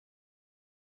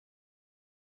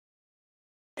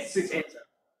6 and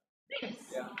 7.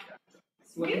 Yeah.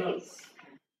 What else?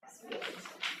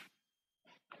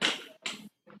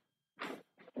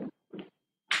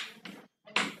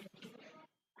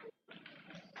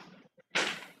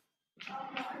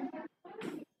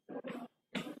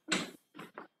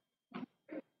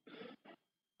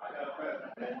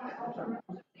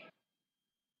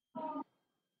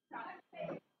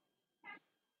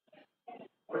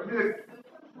 What is it?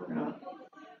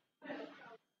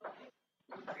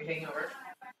 Are you hanging over?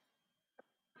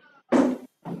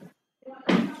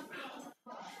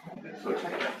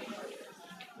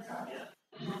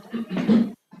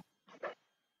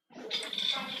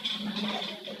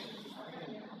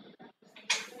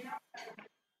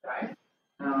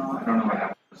 No, I don't know what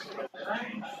happened.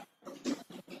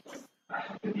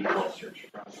 The default search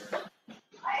browser.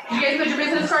 You guys put your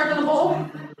business cards in the bowl?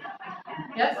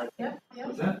 Yes? Yep. Yep.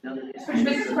 What's that? Put your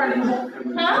business card in the bowl.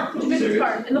 Huh? Put your business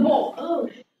card in the bowl. Oh.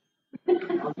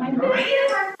 I'm right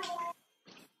here.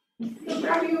 Still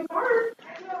grabbing your card.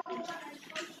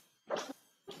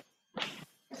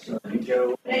 So you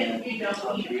go and You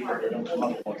don't need a card. it'll come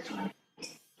up once.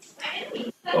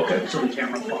 Okay, so the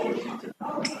camera follows you to.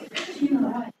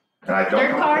 And I don't.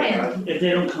 Third card know. If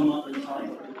they don't come up in the top,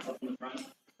 up in the front,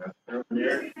 they're over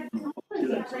there. To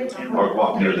that camera. Or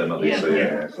walk near them at least, so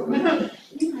yeah, so.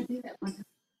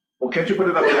 Well, can't you put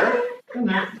it up there?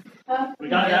 We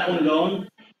got that one going.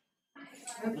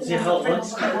 We'll see how it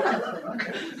looks.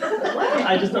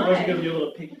 I just don't know if you're gonna be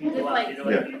able to pick people out. You know,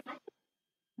 like,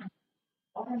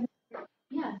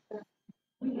 Yeah.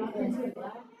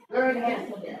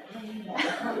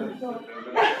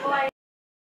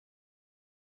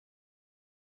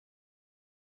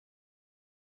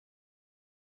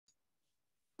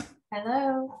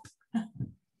 Hello.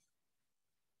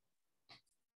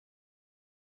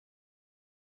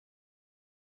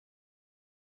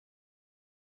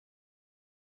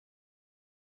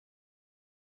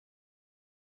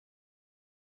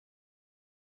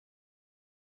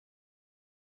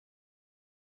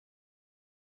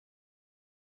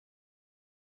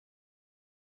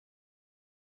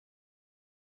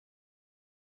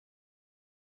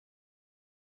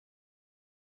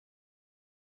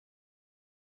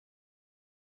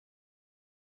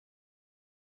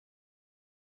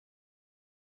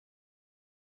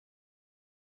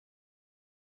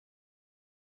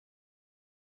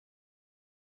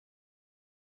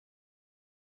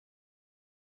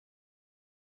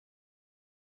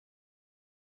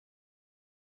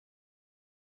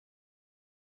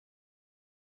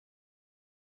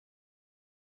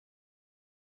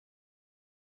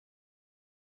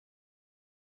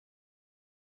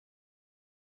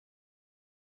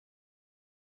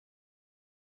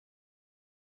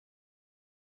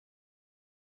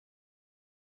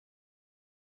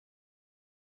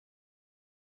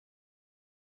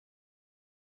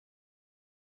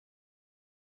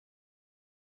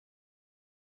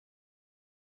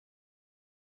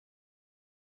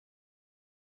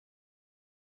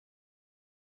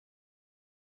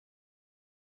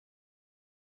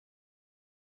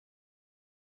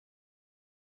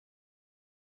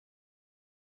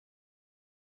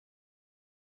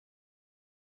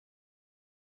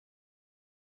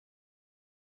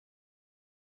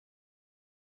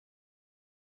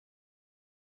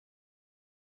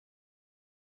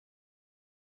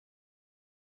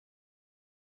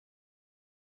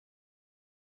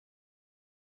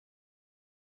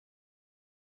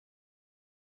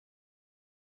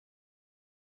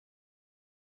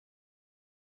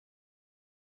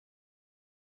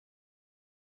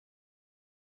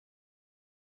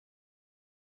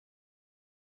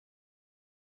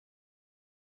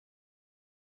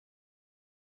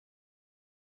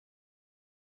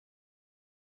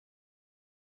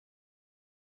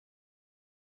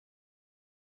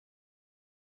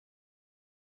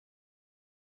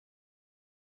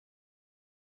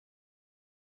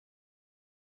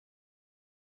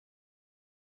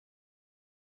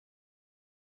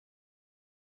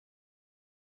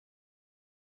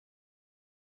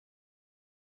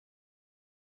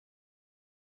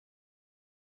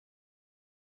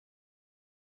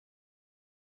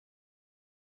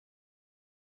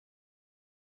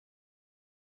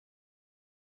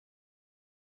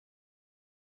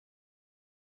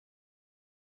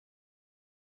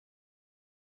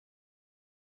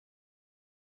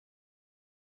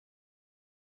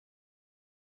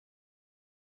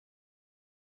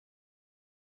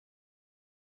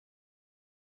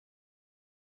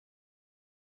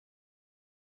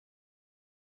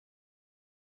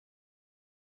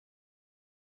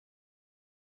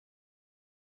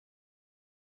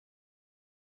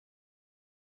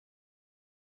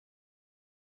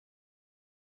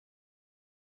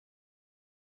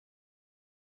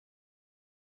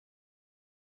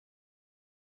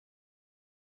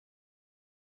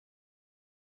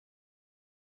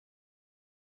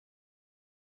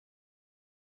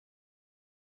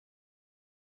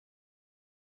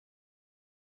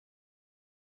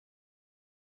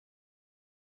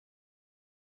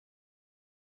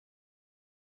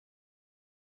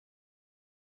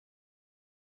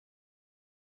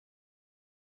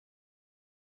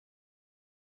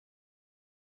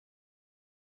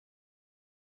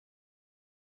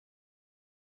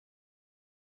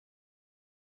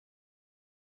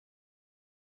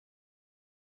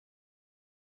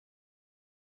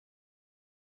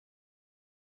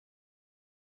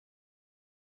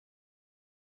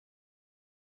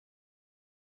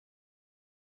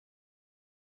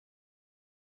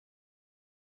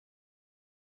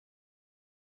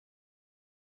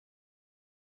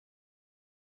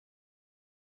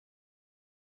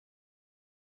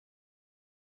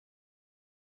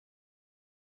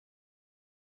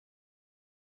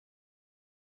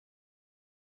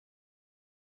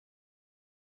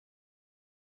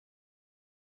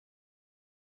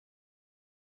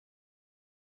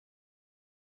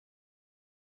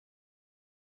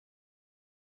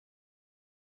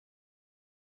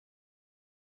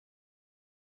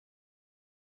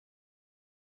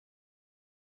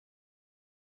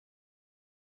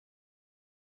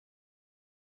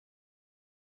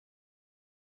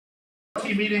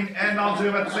 team meeting and on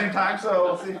Zoom at the same time, so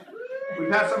we'll see. We've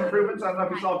had some improvements. I don't know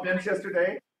if you saw Vince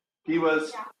yesterday. He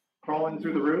was crawling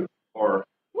through the roof, or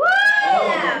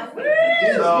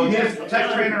so he's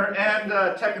tech trainer and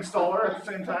tech installer at the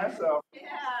same time. So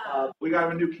we got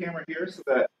him a new camera here so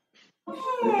that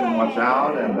we can watch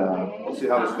out, and we'll see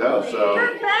how this goes. So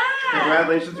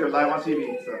congratulations, you're live on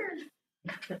TV. So.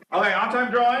 Okay,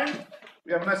 on-time drawing.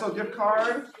 We have a nice little gift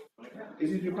card.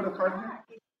 Easy, did you put a card in here?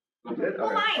 You did?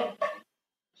 Okay.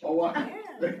 Oh, what?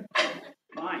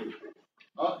 Mine.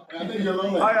 Oh, I think you're a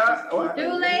little late. Oh, yeah. What?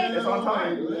 Too late. It's on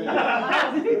time.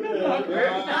 Okay.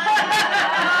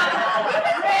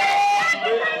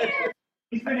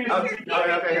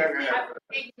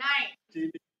 Ignite.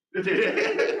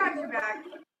 Okay. Got your back.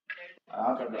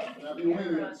 On-time drawing. Now, if you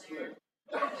win, it's split.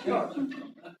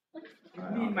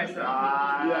 Need myself.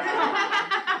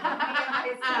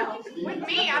 With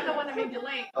me, I'm the one that made you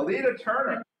late. Alita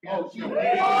Turner. Oh, shoot. Oh,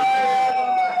 heck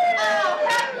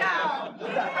no. Oh,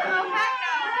 heck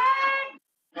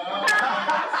no.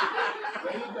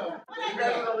 There you go.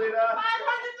 Congrats, Alita.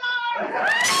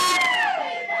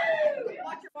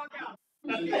 Watch it walk out.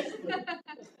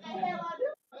 Hey, what did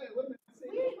I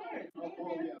say? Oh,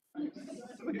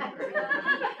 yeah.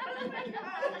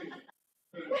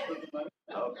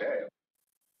 Okay.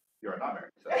 You're not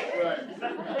married. So. Right.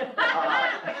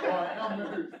 I'm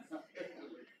married.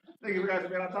 Thank you guys for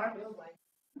being on time.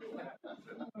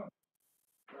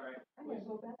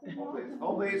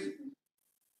 Hold please.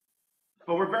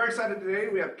 But we're very excited today.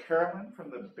 We have Carolyn from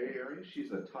the Bay Area.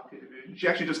 She's a top division. She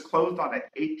actually just closed on an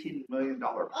 $18 million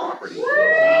property.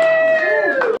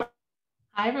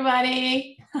 Hi,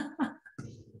 everybody.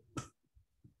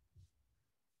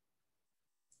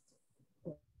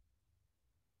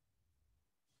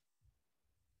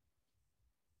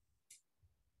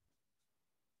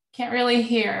 Can't really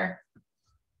hear.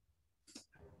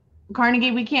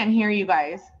 Carnegie, we can't hear you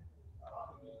guys.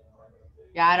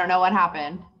 Yeah, I don't know what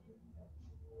happened.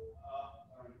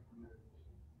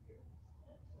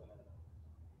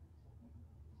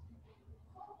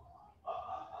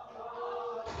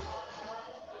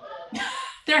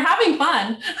 They're having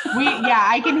fun. Yeah,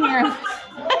 I can hear him.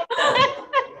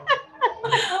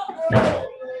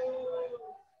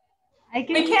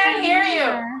 We can't hear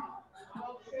you.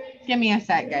 Give me a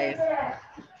sec, guys.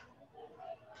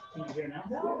 Can you hear now?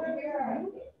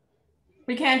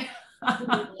 We can't.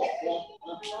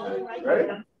 Ready?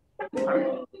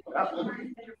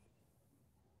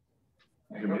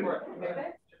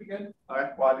 All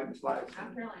right, well, I did the slides.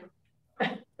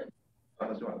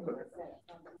 Unless you want to click it.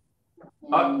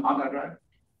 On time drive.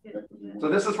 So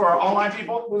this is for our online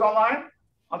people. Who's online?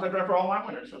 On time drive for online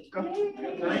winners. Let's go.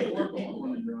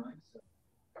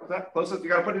 What's that? Closest, you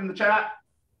gotta put it in the chat.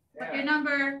 Put your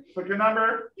number. Put your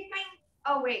number.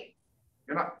 Oh, wait.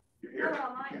 You're not. You're here.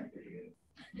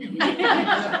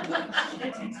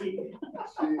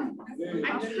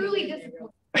 I'm truly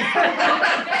disappointed.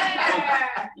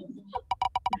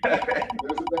 There's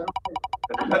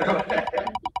a better one.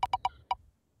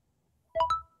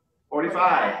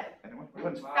 45. That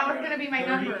was gonna be my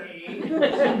number.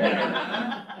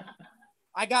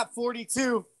 I got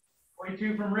 42.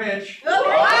 42 from Rich.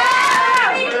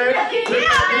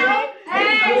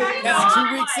 That's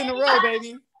 2 weeks in a row,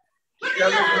 baby.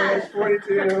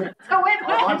 42. So win.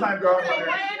 On time growing Win,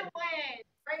 winner.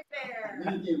 right there.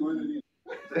 Run it in, run it in.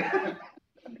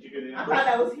 Did you get it? I thought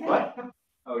that was What?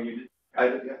 Oh, you did? I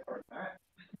did, yeah. All right.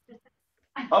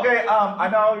 Okay, I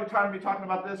know you're trying to be talking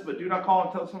about this, but do not call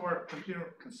until somewhere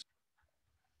computer.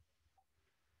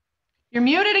 You're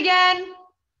muted again.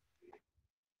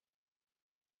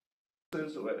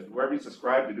 Wherever you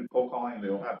subscribe to do cold calling, they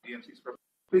will have DMC script.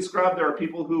 Please subscribe. There are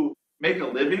people who make a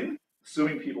living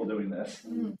suing people doing this.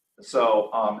 So,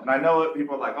 and I know that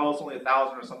people are like, oh, it's only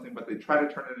 1,000 or something, but they try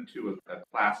to turn it into a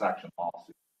class action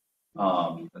lawsuit.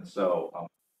 And so,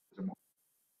 is there more?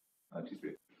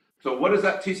 TCPA. So what is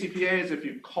that TCPA? Is if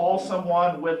you call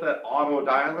someone with an auto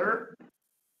dialer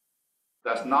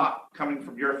that's not coming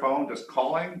from your phone, just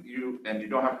calling you, and you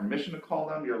don't have permission to call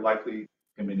them, you're likely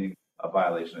committing a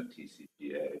violation of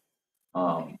TCPA.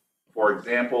 For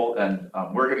example, and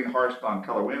we're getting harshed on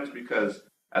Keller Williams because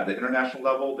at the international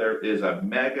level, there is a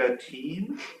mega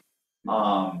team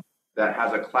that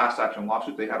has a class action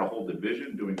lawsuit. They had a whole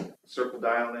division doing circle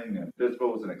dialing and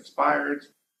FSBOs and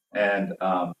expireds. And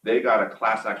they got a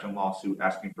class action lawsuit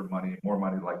asking for money, more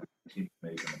money like the team can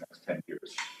make in the next 10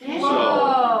 years.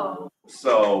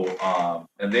 So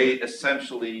and they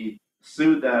essentially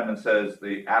sued them and says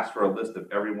they asked for a list of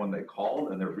everyone they called,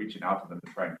 and they're reaching out to them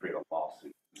to try and create a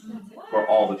lawsuit for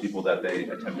all the people that they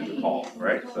attempted to call,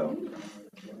 right? So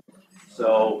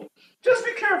just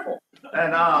be careful.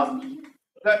 And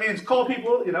that means call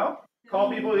people,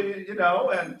 call people,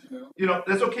 and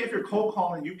it's okay if you're cold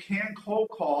calling. You can cold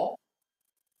call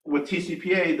with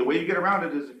TCPA. The way you get around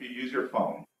it is if you use your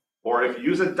phone, or if you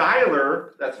use a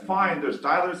dialer, that's fine. There's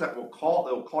dialers that will call.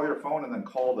 They'll call your phone and then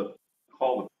call the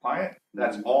client.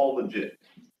 That's all legit.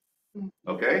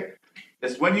 Okay.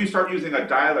 It's when you start using a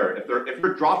dialer. If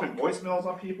you're dropping voicemails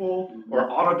on people or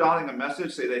auto dialing a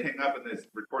message, say they hang up and they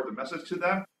record the message to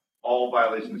them, all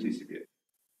violation of TCPA.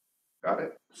 Got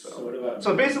it?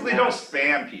 So basically, don't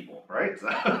spam people, right? What's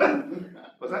that? I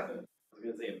was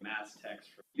gonna say a mass text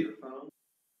from your phone.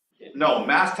 No,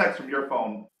 mass text from your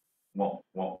phone won't.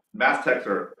 Mass texts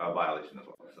are a violation as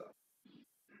well.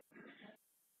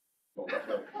 So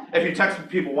if you text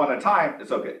people one at a time,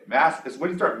 it's okay. Mass is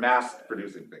when you start mass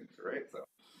producing things, right? So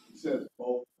It says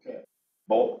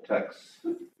bulk text,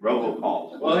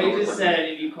 robocalls. Well, he just said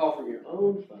if you call from your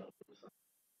own phone.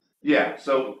 Yeah,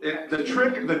 so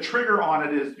the trigger on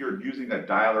it is you're using a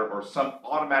dialer or some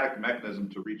automatic mechanism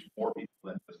to reach more people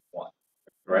than just one,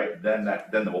 right? Then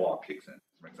the law kicks in. Does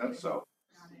that make sense? So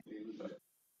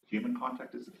human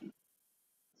contact is the key.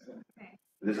 Okay.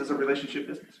 This is a relationship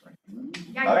business, right?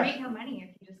 Yeah, you make more money if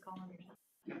you just call them yourself.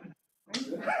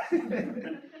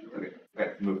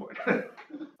 Okay, move forward.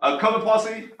 COVID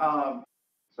policy.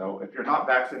 So if you're not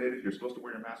vaccinated, you're supposed to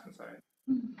wear your mask inside.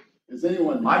 Is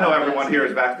anyone? I know everyone here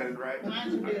is vaccinated, right?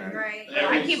 Okay. Right.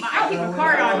 I keep a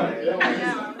card on. I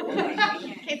know.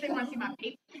 In case they want to see my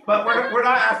paper. But we're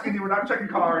not asking you. We're not checking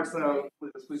cards. So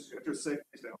please, if you're sick,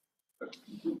 please don't.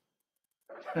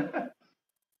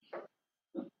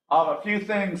 A few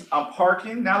things on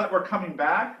parking. Now that we're coming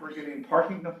back, we're getting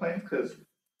parking complaints because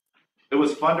it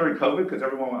was fun during COVID because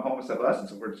everyone went home except us, and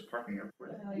so we're just parking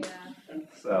everywhere. Oh yeah.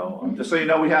 So just so you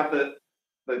know, we have the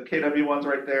KW ones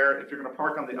right there. If you're going to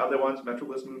park on the other ones,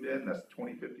 Metrolist moved in. That's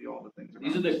 2050. All the things.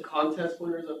 These are the contest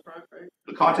winners up front, right?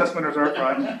 The contest winners are up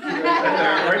front. right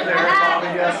there, Bobby.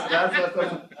 Yes,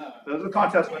 those are the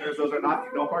contest winners. Those are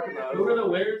not. Don't park in those. Who were the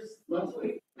winners last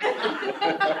week?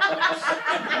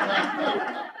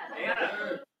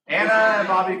 Anna and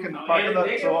Bobby can park in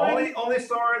the. So only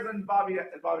Stars and Bobby have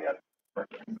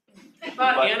parking.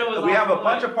 But Anna was. We have a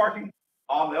bunch of parking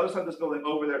on the other side of this building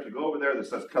over there. If you go over there, that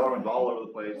says Kellerman's all over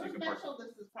the place. You can park. This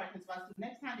is parking spots. So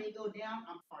next time they go down,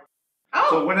 I'm parking.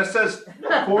 So when it says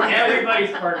 40,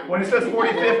 Everybody's parking. when it says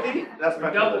 40/50, that's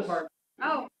Double Metrolist. park.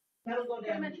 Oh. That'll go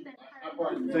down.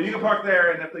 So you can park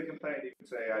there, and if they complain, you can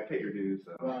say, "I paid your dues."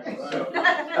 So, Right. so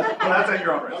that's at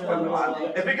your own risk.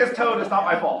 If it gets towed, it's not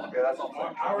my fault. Okay, that's all.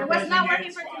 It was not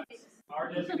working for 2 weeks.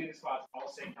 Our designated spots all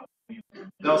say Keller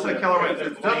Williams. They'll say Keller Williams. If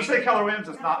it doesn't say Keller Williams,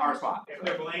 it's not our spot. If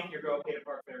they're blank, you're okay to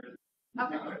park there.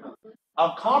 Okay.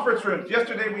 Conference rooms.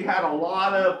 Yesterday we had a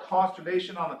lot of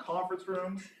consternation on the conference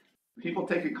rooms. People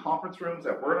taking conference rooms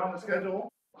that weren't on the schedule.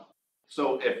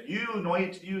 So if you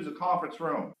need to use a conference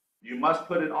room, you must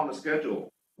put it on the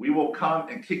schedule. We will come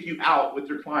and kick you out with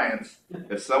your clients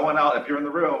if you're in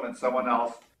the room and someone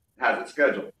else has it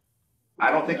scheduled. I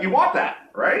don't think you want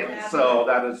that, right? So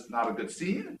that is not a good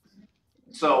scene.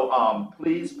 So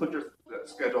please put your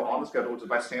schedule on the schedule, which is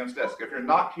by Sam's desk. If you're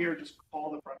not here, just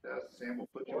call the front desk. Sam will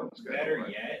put you on the schedule. Better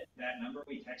right? yet, that number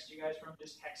we text you guys from,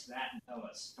 just text that and tell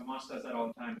us. Tomas does that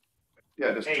all the time.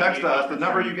 Yeah, just Hey, text you us. want The to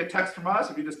number try? you get text from us,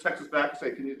 if you just text us back and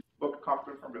say, can you book a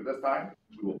conference room at this time?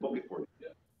 We will book it for you.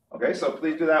 Okay, so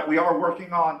please do that. We are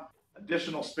working on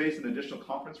additional space and additional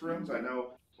conference rooms. I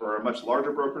know we're a much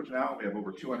larger brokerage now. We have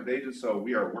over 200 agents, so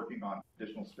we are working on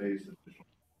additional space and additional.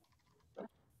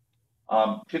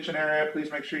 Kitchen area,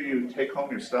 please make sure you take home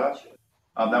your stuff.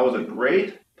 That was a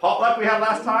great potluck we had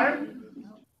last time,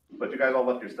 but you guys all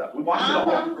left your stuff. We watched it all.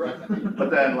 But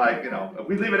then, if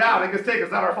we leave it out, it gets taken.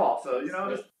 It's not our fault. So,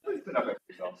 just please clean up after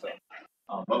yourself. So,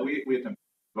 but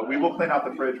we will clean out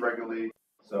the fridge regularly.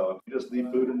 So if you just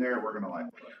leave food in there, we're gonna like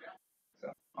it.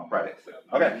 So on Fridays.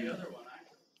 Okay.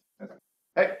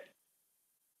 Hey.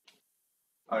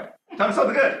 Okay. Tell me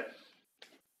something good.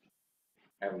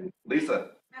 Lisa.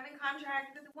 Having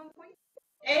contracted at 1 point.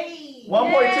 Hey.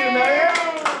 1.2 million.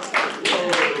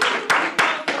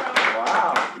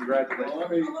 Wow! Congratulations. Well, I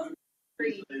mean,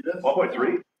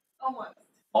 1.3. Almost.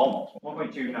 Almost.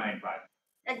 1.295.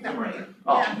 Exactly.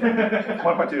 Oh. 1.2,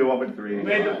 1.3.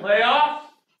 Made the playoffs?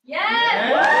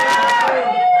 Yes!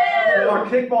 Our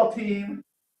kickball team.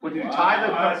 Would you tie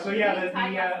the? So yeah, the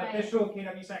official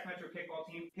KW Sacramento kickball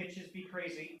team, Pitches Be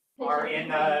Crazy, are in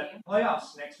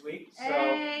playoffs next week. So,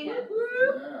 Hey.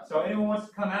 yeah. so anyone wants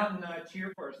to come out and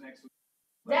cheer for us next week?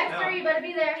 let us know. Dexter, you better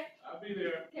be there. I'll be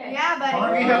there. Okay. Yeah, buddy.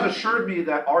 Carnegie has assured me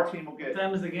that our team will get. What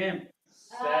time is the game?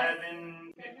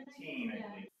 7:15, I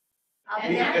think.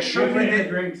 He assured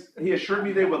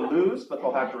me they would lose, but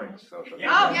they'll have drinks, so.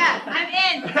 Oh, yes, I'm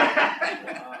in.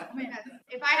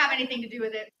 If I have anything to do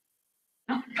with it.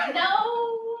 No.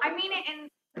 I mean it in.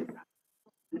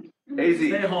 AZ.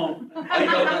 Stay home. Wait,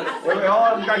 hold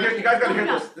on, you guys gotta hear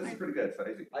this. This is pretty good, so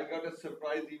AZ. I got a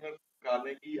surprise email from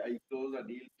Carnegie. I closed a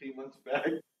deal 3 months back.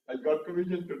 I got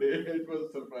commission today. It was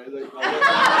a surprise.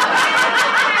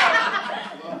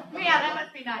 Yeah, that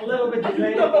must be nice. A little bit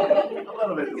delayed. A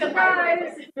little bit.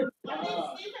 Surprise.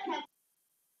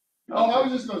 Oh, I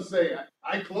was just gonna say,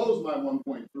 I closed my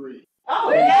 1.3.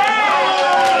 Oh, yes!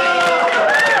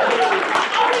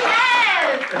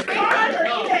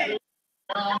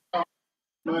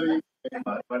 Money.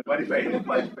 Money paid.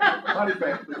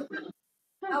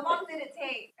 How long did it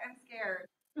take? I'm scared.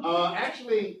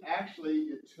 Actually,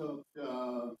 it took,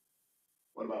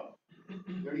 what about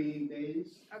 13 days?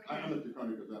 Okay. I looked at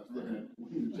Carnegie because I was looking at.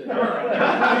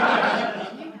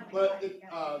 But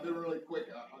they were really quick.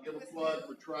 I'll give a plug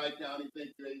for Tri-County,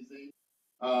 thank you, AZ.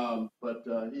 But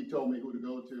he told me who to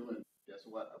go to, and guess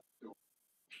what?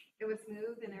 It was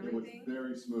smooth and It was everything?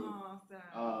 very smooth.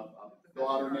 Awesome.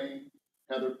 Daughter name,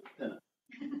 Heather Pennant.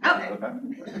 Okay.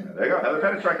 There you go, Heather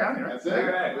Pettit, Tri-County, right? That's it. All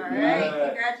right,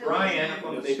 congratulations. Brian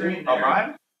on the screen Oh, there. Brian?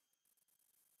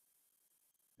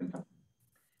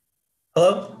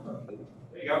 Hello.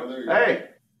 There you go. There you go. Hey.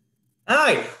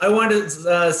 Hi. I wanted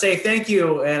to say thank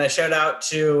you and a shout out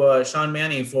to Sean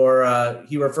Manny for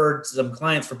he referred some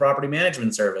clients for property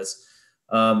management service.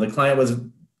 The client was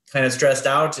kind of stressed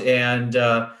out and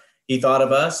he thought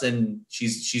of us, and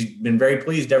she's been very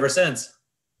pleased ever since.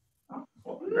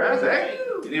 Well, congrats, hey.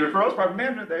 You need referrals, property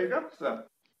management, there you go. So.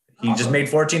 He just made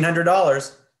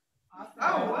 $1,400,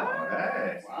 Oh, wow.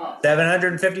 Hey. Wow.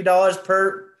 $750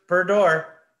 per door.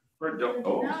 Per door.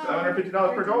 Oh,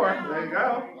 $750 per door. There you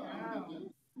go.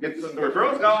 Get some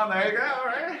referrals going. There you go. All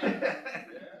right.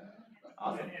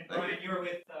 Awesome. And Brian, you were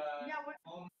with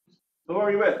Who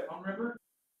are you with? Home River?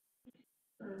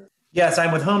 Yes,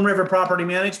 I'm with Home River Property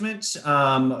Management.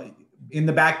 In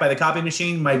the back by the copy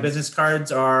machine, my business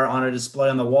cards are on a display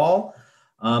on the wall.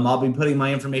 I'll be putting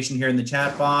my information here in the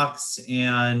chat box,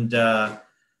 and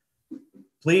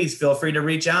please feel free to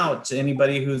reach out to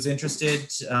anybody who's interested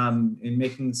in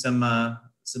making some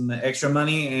extra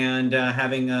money and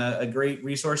having a great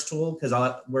resource tool, because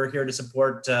we're here to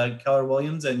support Keller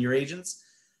Williams and your agents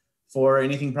for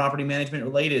anything property management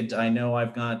related. I know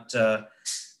I've got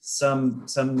some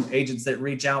agents that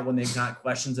reach out when they've got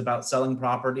questions about selling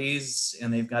properties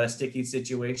and they've got a sticky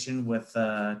situation with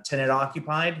tenant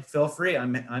occupied. Feel free.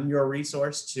 I'm your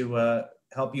resource to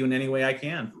help you in any way I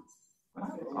can.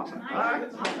 Awesome. All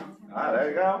right. There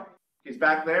you go. He's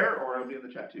back there, or he'll be in the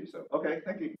chat too. So, okay,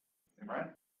 thank you. Hey, Brian.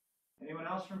 Anyone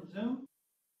else from Zoom?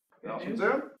 Anyone else from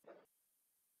Zoom?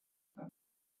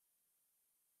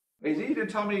 AZ, you didn't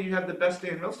tell me you had the best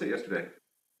day in real estate yesterday.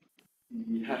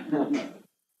 Yeah.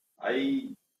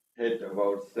 I hit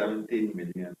about 17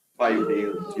 million, 5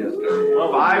 deals yesterday.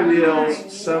 5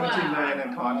 deals, 17 million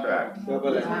in contract.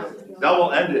 Double ended.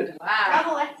 Double ended.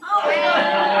 Wow.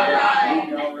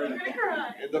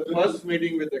 In the first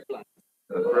meeting with the client.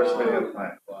 The first meeting of the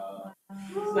client. Wow.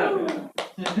 It's not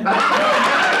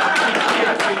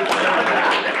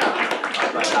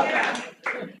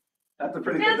That's a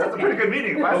pretty good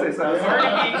meeting, if I say so.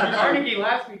 Carnegie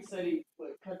last week said he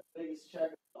cut the biggest check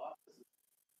in the office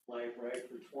life, right,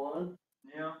 for Twan?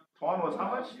 Yeah. Twan was how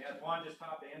much? Yeah, Twan just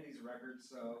topped Andy's record,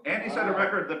 so. Andy set a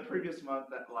record the previous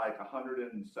month at like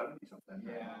 170 something.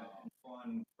 Yeah, and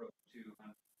Twan broke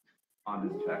 200. On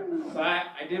his check. So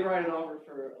I did write an offer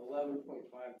for 11.5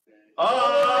 today. Oh!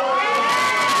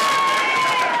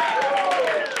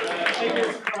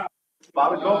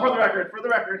 Bob, go for the record,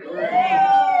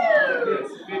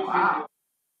 Wow.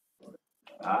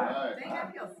 Right. Dang, I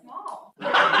feel small. I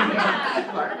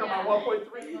got my 1.3.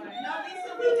 No,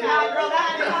 Lisa, we got girl,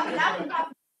 that's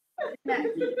next.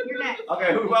 You're next. Okay,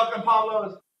 who welcome Pablo?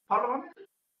 Is Pablo on?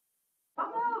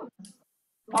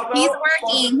 Pablo? He's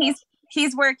working.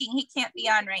 He's working. He can't be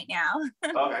on right now.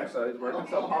 Okay, so he's working.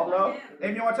 So Pablo,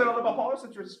 Amy, you want to tell a little about Pablo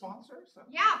since you're a sponsor? So.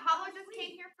 Yeah, Pablo just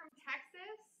came here from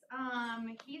Texas.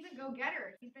 He's a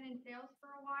go-getter. He's been in sales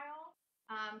for a while.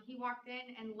 He walked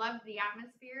in and loved the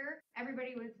atmosphere.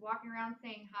 Everybody was walking around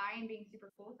saying hi and being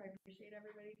super cool, so I appreciate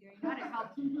everybody doing that. It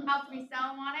helped me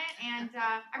sell him on it, and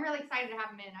I'm really excited to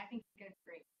have him in. I think he's going to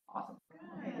be great. Awesome.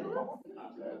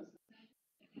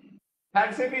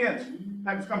 Patty Sapiens.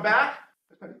 Patty's come back.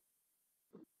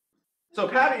 So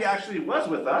Patty actually was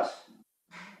with us,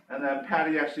 and then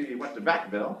Patty actually went to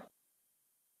Vacaville,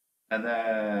 and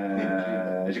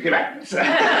then she came back.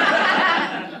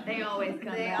 They always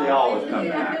come back. They always come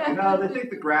back. You know, they think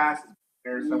the grass is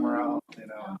Or somewhere else, you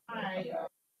know.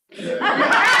 Keep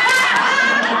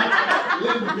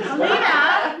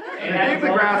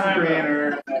the grass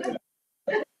greener.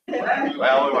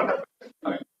 Well, we want to.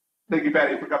 Okay. Thank you,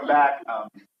 Patty, for coming back.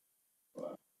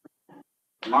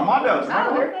 Armando.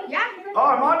 Yeah. Oh,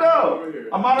 Armando.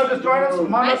 Armando just joined us.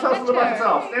 Armando, tell us a little about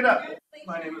yourself. Stand up.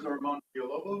 My name is Armando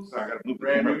Villalobos. Sorry, I got a blue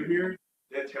Brand new here.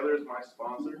 Ed Taylor is my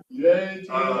sponsor. Yay,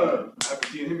 Taylor. I haven't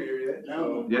seen him here yet.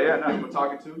 So Yeah, no. I'm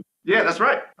talking to. Yeah, that's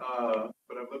right.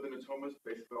 But I've lived in Natomas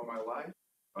basically all my life.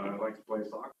 I like to play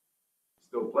soccer.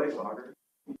 Still play soccer.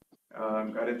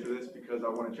 Got into this because I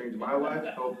want to change my life,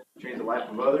 help change the life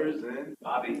of others, and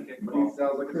Bobby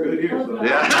sounds like it's good here. So.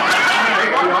 Yeah.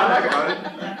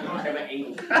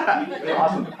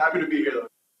 Awesome. Happy to be here though.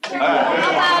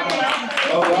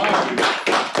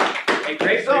 Hey,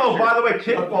 great. So, by the way,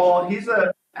 kickball, he's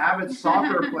an avid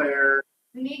soccer player.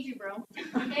 We need you, bro.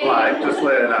 Well, I just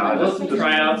let it out. Just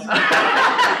tryouts.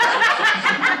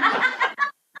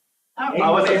 I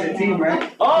was in the team,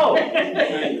 right? Oh!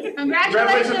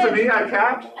 Congratulations to me, I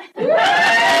capped.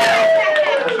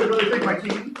 I should really thank my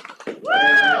team. They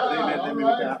made me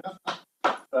cap.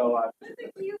 So,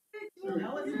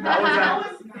 No,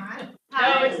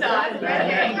 it's not.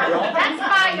 That's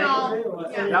fine, y'all.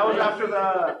 that was after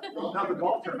the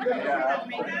golf tournament. Yeah.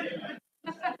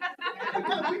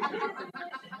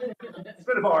 It's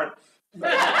been hard.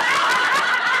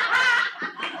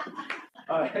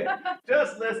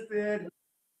 Just listed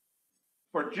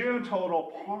for June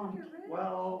total, Palm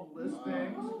 12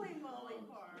 listings.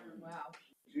 Wow.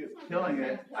 She is killing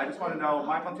it. I just want to know,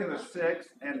 Michael Taylor's 6,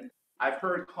 and I've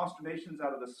heard consternations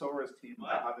out of the Soros team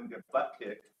about having to get butt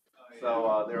kicked.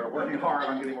 So they're working hard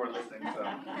on getting more listings. So.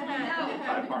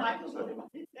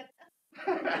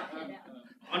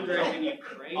 Andre is in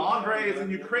Ukraine. Andre is in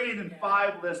Ukraine in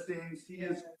 5 listings. He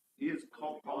is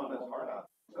calling his heart out.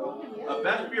 So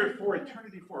Best Beard 4,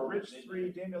 Eternity 4, Rich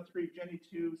 3, Daniel 3, Jenny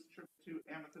 2, Strip 2,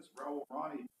 Amethyst, Raul,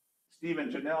 Ronnie, Stephen,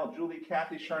 Janelle, Julie,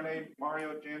 Kathy, Charnay,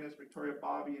 Mario, Janice, Victoria,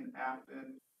 Bobby, and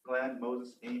Afton, Glenn,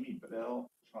 Moses, Amy, Bell,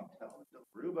 Chantel, and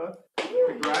Ruba.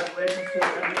 Congratulations to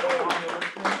everyone on the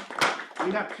listing.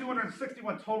 We have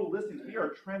 261 total listings. We are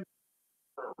trending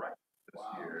for a record this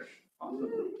year.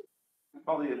 Awesome.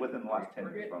 Probably within the last 10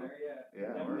 years. Probably.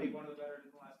 Yeah. Definitely one of the better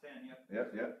in the last 10.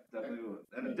 Yep. Yep. Definitely.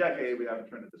 In a decade, we haven't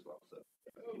trended this well. So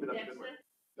keep it up. Good work.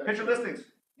 Picture listings.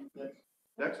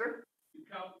 Dexter? You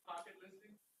count pocket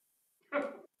listings?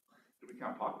 Do we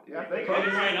count pocket? Yeah. They close.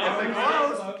 If they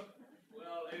close.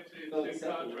 Well, it's in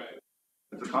contract.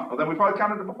 It's a well, then we probably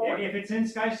counted it before. If it's in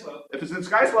Sky Slope. If it's in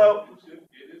Sky Slope.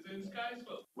 It is in Sky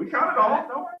Slope. We counted all.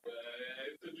 Don't worry.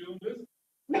 It's a June list.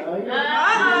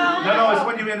 No, it's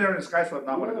when you enter in Sky Slope,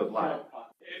 not when it goes live.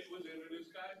 It was in the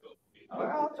Sky Slope.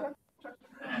 Well, check.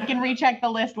 I can recheck the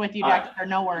list with you, Dexter.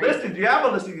 No worries. Listing, do you have a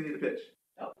listing you need to pitch?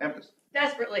 No. Emphasis.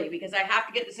 Desperately, because I have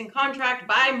to get this in contract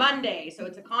by Monday. So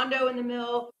it's a condo in the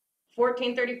mill,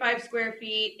 1435 square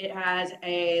feet. It has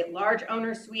a large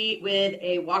owner suite with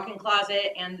a walk-in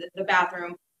closet and the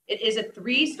bathroom. It is a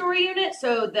 3-story unit.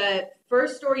 So the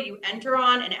first story you enter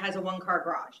on and it has a 1-car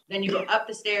garage. Then you go up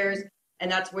the stairs and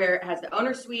that's where it has the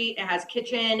owner suite. It has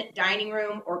kitchen, dining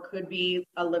room, or could be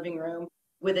a living room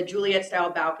with a Juliet style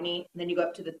balcony. And then you go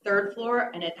up to the 3rd floor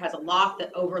and it has a loft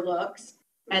that overlooks,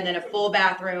 and then a full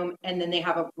bathroom. And then they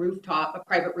have a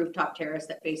private rooftop terrace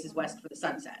that faces west for the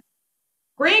sunset.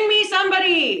 Bring me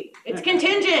somebody. It's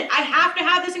contingent. I have to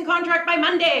have this in contract by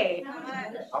Monday.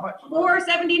 How much?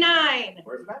 $479.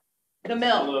 Where's that? The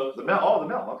mill. The mill. Oh, the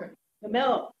mill. Okay. The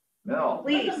mill. Mill.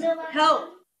 Please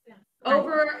help.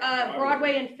 Over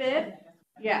Broadway and 5th.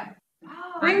 Yeah.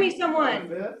 Bring me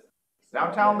someone.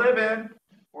 Downtown living.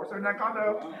 479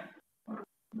 condo.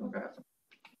 Okay.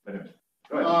 Anyway,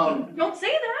 go ahead. Don't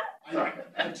say that.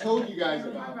 I told you guys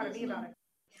about this.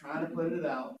 Trying to put it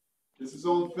out. This is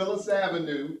on Phyllis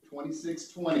Avenue,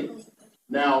 2620.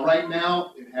 Now, right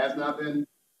now, it has not been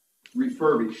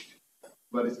refurbished,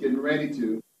 but it's getting ready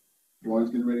to. Florence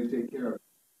getting ready to take care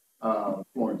of it.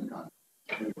 Florence and Connie.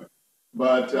 Anyway.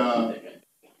 But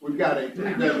we've got a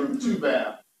 3-bedroom,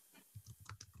 2-bath,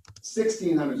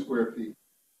 1,600 square feet.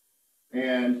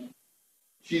 And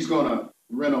she's going to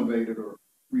renovate it or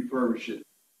refurbish it.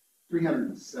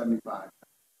 $375,000.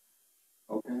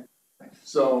 Okay?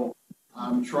 So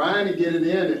I'm trying to get it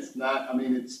in. It's not, I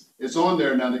mean, it's on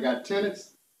there now. They got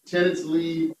tenants. Tenants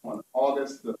leave on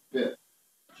August the 5th.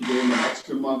 She gave them an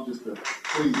extra month just to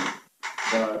please them.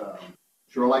 But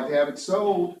sure like to have it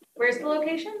sold. Where's the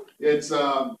location? It's,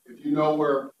 if you know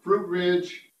where Fruit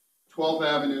Ridge, 12th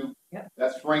Avenue, yep.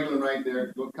 That's Franklin right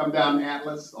there. Go come down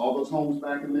Atlas, all those homes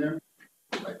back in there,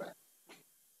 right back.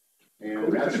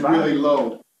 And that's really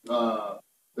low.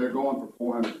 They're going for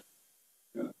 400.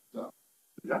 Yeah, so.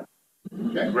 Yeah.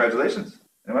 Okay. Congratulations.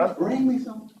 Anyone else? Bring me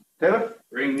some. Taylor?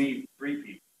 Bring me 3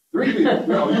 people. 3 people.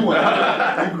 No, you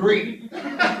want. You greedy.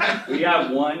 We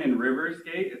have one in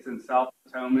Riversgate. It's in South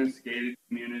Thomas, gated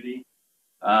community,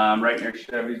 right near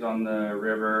Chevy's on the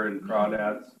river and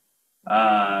Crawdads.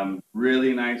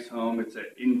 Really nice home. It's an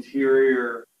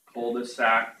interior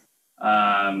cul-de-sac,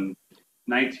 around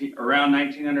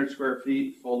 1,900 square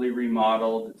feet, fully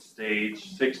remodeled,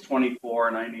 staged,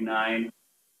 624.99,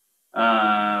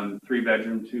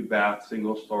 3-bedroom, 2-bath,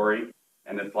 single story,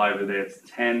 and it's live today. It's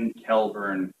 10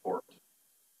 Kelburn Court.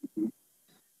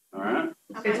 All right.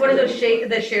 It's one of those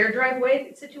the shared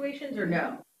driveway situations, or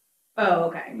no? Oh,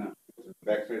 okay. No.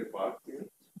 Back to the box.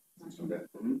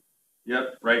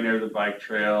 Yep, right near the bike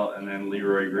trail, and then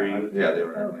Leroy Green. Yeah, they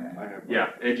were.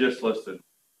 Yeah, it just listed.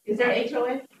 Is there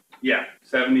HOA? Yeah,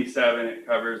 77. It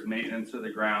covers maintenance of the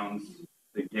grounds,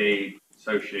 the gate,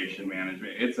 association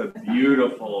management. It's a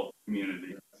beautiful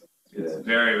community. It's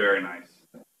very, very nice.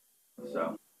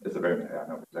 So it's a very nice. I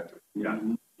know exactly. Yeah.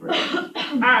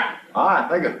 All right,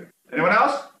 thank you. Anyone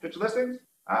else? Picture listings?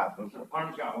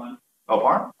 Farm's got one. Oh,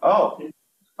 Farm? Oh.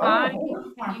 Hi,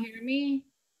 can you hear me?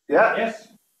 Yeah. Yes.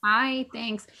 Hi,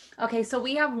 thanks. Okay, so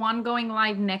we have one going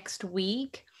live next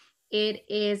week. It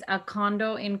is a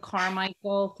condo in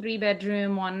Carmichael,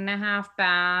 3-bedroom, 1.5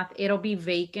 bath. It'll be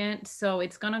vacant, so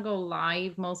it's gonna go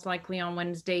live most likely on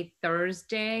Wednesday,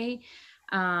 Thursday.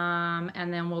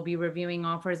 And then we'll be reviewing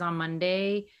offers on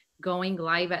Monday, going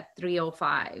live at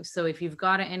 3:05. So if you've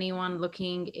got anyone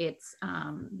looking, it's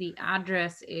the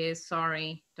address is,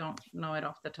 sorry, don't know it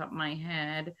off the top of my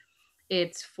head.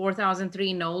 It's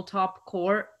 4003 Knolltop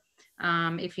Court.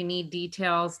 If you need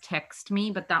details, text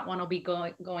me, but that one will be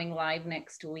going live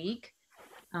next week.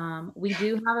 We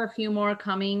do have a few more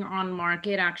coming on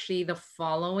market actually the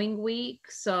following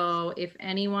week. So if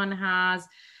anyone has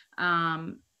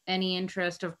any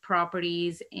interest of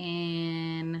properties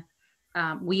in,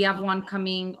 we have one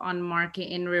coming on market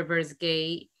in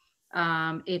Riversgate.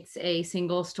 It's a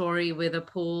single story with a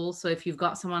pool. So if you've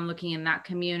got someone looking in that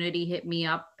community, hit me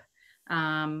up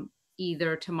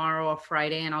either tomorrow or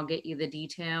Friday and I'll get you the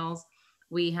details.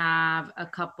 We have a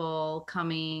couple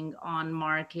coming on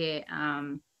market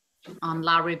on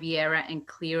La Riviera and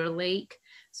Clear Lake.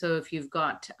 So if you've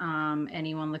got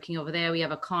anyone looking over there, we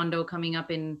have a condo coming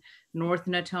up in North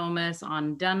Natomas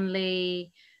on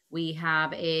Dunley. We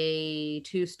have a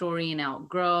 2-story in Elk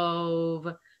Grove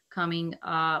coming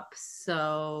up.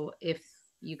 So if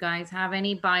you guys have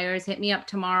any buyers, hit me up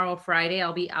tomorrow or Friday.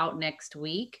 I'll be out next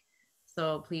week.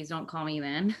 So please don't call me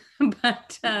then,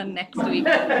 but next week,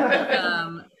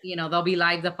 you know, they'll be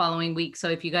live the following week. So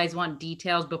if you guys want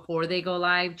details before they go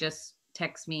live, just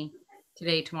text me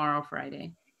today, tomorrow,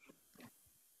 Friday.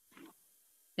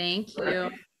 Thank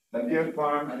you. Thank you,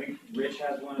 Farm. I think Rich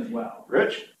has one as well.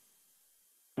 Rich?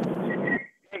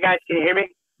 Hey guys, can you hear me?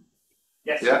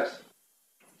 Yes. Yes.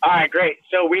 All right, great.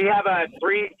 So we have a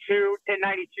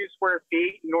 1092 square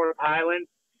feet, North Highlands,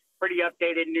 pretty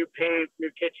updated, new paved,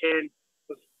 new kitchen.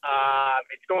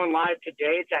 It's going live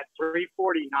today. It's at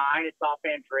 349. It's off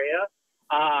Andrea.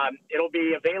 It'll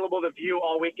be available to view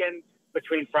all weekend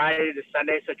between Friday to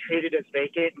Sunday. So treat it as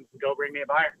vacant and go bring me a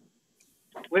buyer.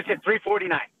 Listed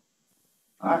 349.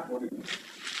 All right.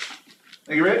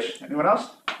 Thank you, Rich. Anyone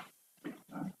else?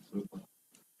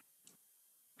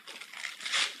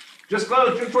 Just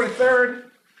closed June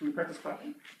 23rd. Can we practice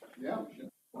clapping? Yeah, we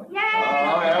should.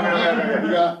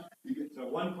 Yeah. So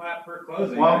one clap per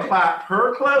closing. One right? clap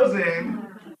per closing.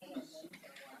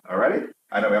 All righty?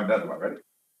 I know we haven't done the one. Ready?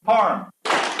 Parm.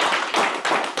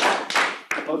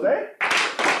 Jose.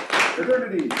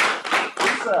 Eternity.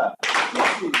 Lisa.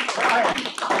 Casey. Ryan.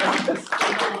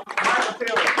 Michael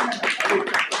Taylor.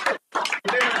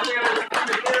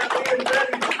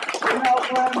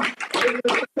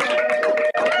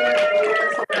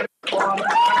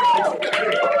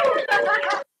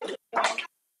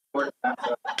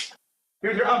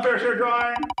 Here's your unfair share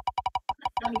drawing.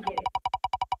 Let me get it.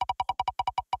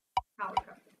 How it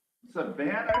comes.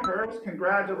 Savannah Herbst,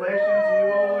 congratulations. You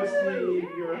will receive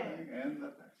your thing and the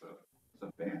so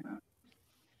Savannah.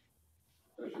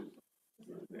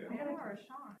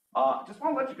 Just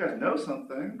want to let you guys know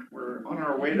something. We're on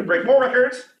our way to break more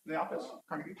records in the office.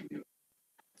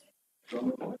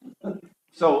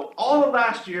 So all of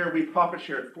last year, we profit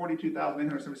shared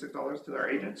 $42,876 to our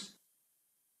agents.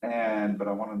 But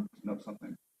I want to note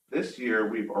something. This year,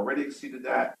 we've already exceeded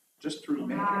that just through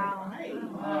May.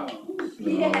 Wow. So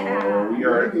we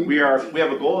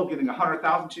have a goal of getting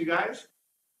 100,000 to you guys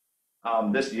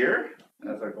this year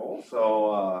as our goal.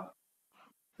 So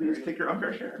please take your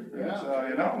unfair share. Yeah. So,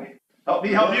 you know, help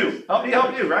me help you. Help me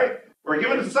help you, right? We're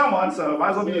giving it to someone, so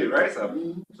might as well be you, right?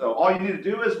 So all you need to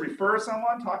do is refer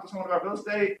someone, talk to someone about real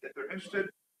estate. If they're interested,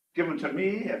 give them to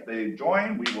me. If they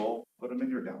join, we will put them in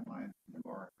your downline. You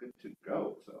are good to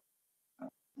go. So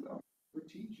we're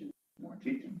teaching. We're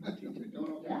teaching. We're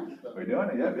We're doing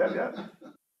it. Yeah.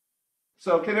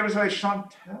 So can everybody say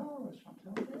Chantel? Is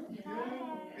Chantel there?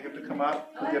 You have to come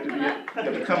up. You have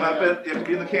to come up. You have to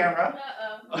be in the camera.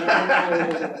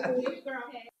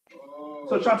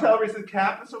 So Chantel recently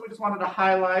capped, so we just wanted to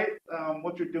highlight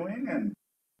what you're doing and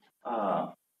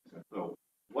so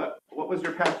what was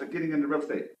your path to getting into real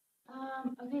estate?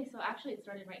 Okay, so actually it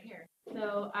started right here.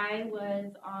 So I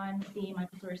was on the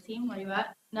Michael Stores team. Where are you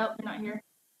at? Nope, they're not here.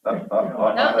 Nope,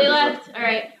 they left. All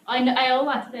right. I owe a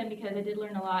lot to them because I did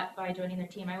learn a lot by joining their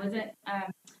team. I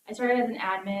started as an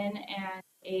admin and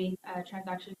a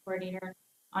transaction coordinator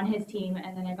on his team,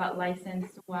 and then I got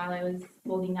licensed while I was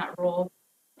holding that role.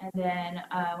 And then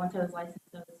once I was licensed,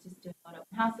 I was just doing a lot of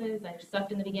open houses. I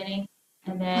sucked in the beginning.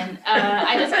 And then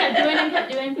I just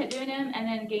kept doing them, and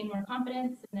then gained more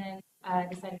confidence, and then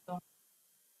decided to go.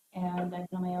 And I've been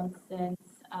on my own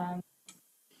since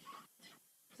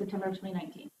September of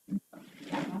 2019.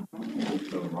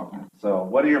 So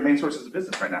what are your main sources of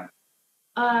business right now?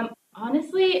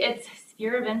 Honestly, it's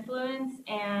sphere of influence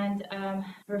and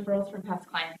referrals from past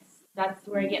clients. That's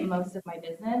where I get most of my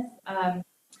business.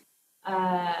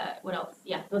 What else?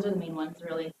 Yeah, those are the main ones,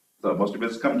 really. So most of your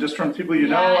business comes just from people you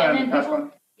know and past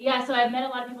clients? Yeah, so I've met a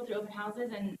lot of people through open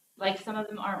houses, and like some of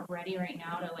them aren't ready right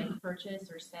now to like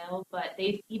purchase or sell, but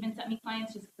they've even sent me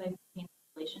clients just because I've maintained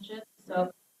relationships.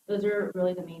 So those are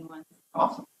really the main ones.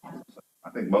 Awesome. So I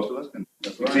think most of us can.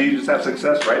 See, you just have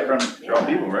success right from your own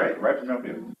people, right? Right from your own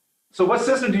people. So what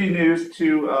system do you use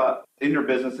to in your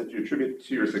business that you attribute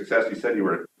to your success? You said you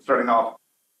were starting off,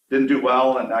 didn't do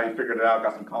well, and now you figured it out,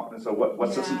 got some confidence. So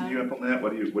what system do you implement?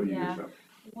 What do you use? So?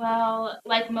 Well,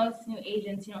 like most new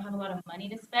agents, you don't have a lot of money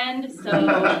to spend. So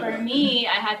for me,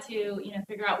 I had to,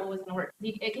 figure out what was going to work.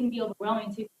 It can be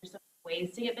overwhelming too. There's so many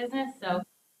ways to get business. So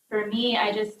for me,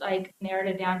 I just like narrowed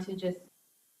it down to just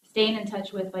staying in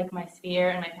touch with like my sphere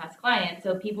and my past clients.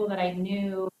 So people that I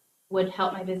knew would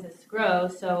help my business grow.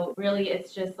 So really,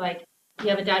 it's just like you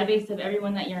have a database of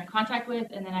everyone that you're in contact with,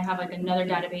 and then I have like another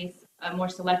database, a more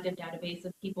selective database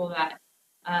of people that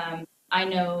I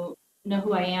know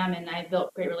who I am and I've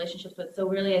built great relationships with. So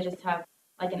really I just have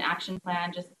like an action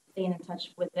plan, just staying in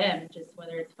touch with them, just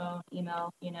whether it's phone, email,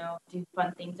 do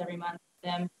fun things every month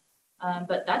with them.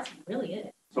 But that's really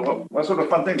it. So what sort of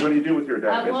fun things, what do you do with your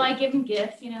database? Well, I give them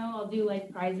gifts, I'll do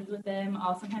like prizes with them.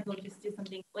 Sometimes I'll just do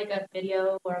something like a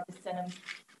video, or I'll just send them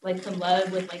like some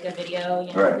love with like a video,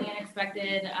 something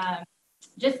unexpected.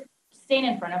 Just staying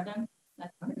in front of them.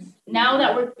 That's nice. Now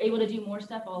that we're able to do more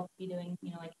stuff, I'll be doing,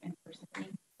 like in-person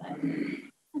things.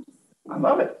 I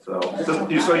love it. So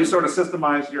you sort of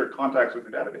systemize your contacts with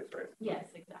your database, right? Yes,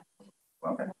 exactly.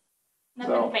 Okay.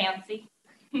 Nothing fancy.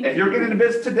 If you're getting into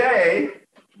business today,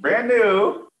 brand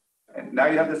new, and now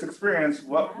you have this experience,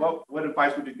 what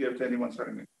advice would you give to anyone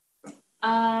starting?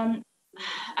 I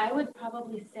would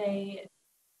probably say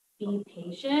be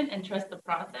patient and trust the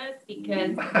process,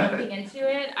 because jumping into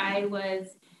it, I was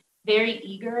very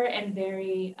eager and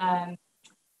very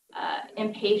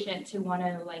impatient to want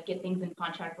to like get things in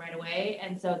contract right away.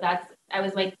 And so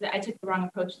I took the wrong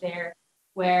approach there,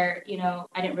 where,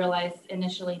 I didn't realize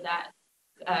initially that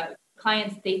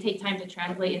clients, they take time to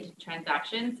translate into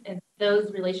transactions, and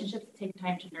those relationships take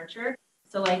time to nurture.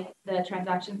 So like the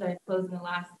transactions that I've closed in the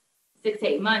last 6 to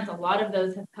 8 months, a lot of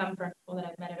those have come from people that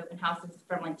I've met at open houses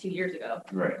from like 2 years ago.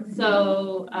 Right.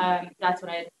 So that's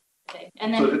what I'd say.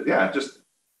 And then just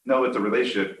know it's a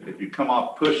relationship. If you come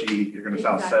off pushy, you're going to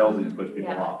sound salesy and push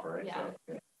people off, right? Yeah.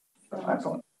 So,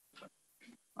 excellent.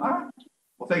 All right.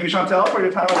 Well, thank you, Chantel, for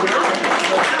your time up here.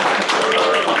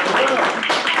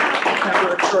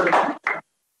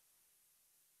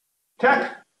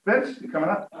 Tech, Vince, you coming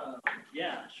up?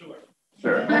 Yeah, sure.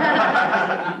 Sure.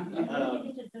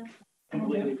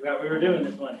 Completely forgot we were doing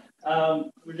this one.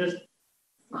 We're just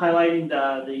highlighting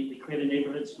the Create a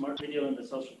Neighborhood Smart Video in the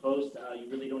social post. You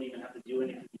really don't even have to do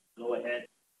anything. Go ahead,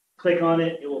 click on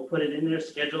it. It will put it in there.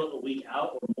 Schedule it a week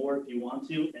out or more if you want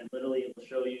to, and literally it will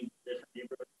show you different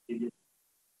neighborhoods, give you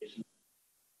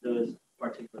those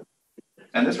particular.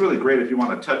 And this is really great if you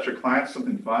want to touch your clients,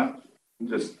 something fun. You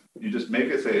just make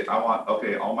it say,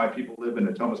 all my people live in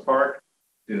the Thomas Park,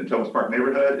 in the Thomas Park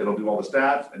neighborhood. It'll do all the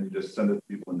stats, and you just send it to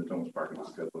people in the Thomas Park and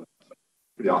just schedule it. So,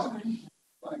 pretty awesome.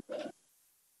 Like that.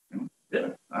 Yeah.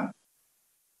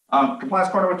 Compliance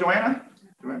Corner with Joanna.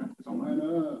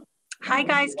 Hi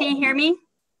guys, can you hear me?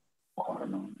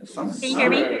 Watermelon. It's summer. Can you hear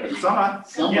me? It's summer.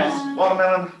 Yes.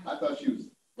 Watermelon. I thought she was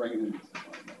bringing in.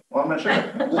 Watermelon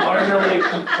sugar. Watermelon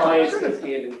compliance goes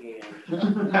hand in hand.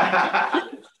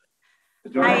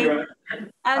 So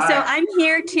I'm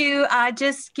here to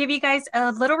just give you guys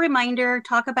a little reminder,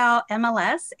 talk about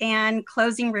MLS and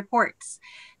closing reports.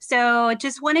 So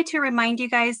just wanted to remind you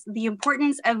guys the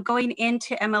importance of going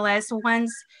into MLS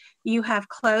once you have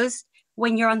closed,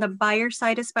 when you're on the buyer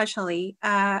side especially.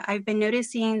 I've been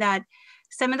noticing that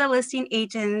some of the listing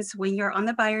agents, when you're on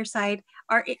the buyer side,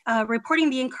 are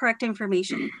reporting the incorrect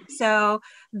information. So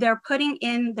they're putting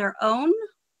in their own,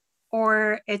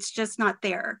 or it's just not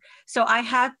there. So I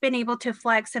have been able to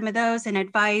flag some of those and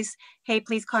advise, hey,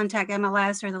 please contact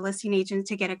MLS or the listing agent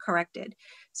to get it corrected.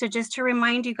 So just to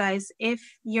remind you guys, if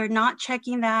you're not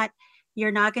checking that,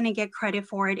 you're not gonna get credit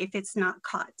for it if it's not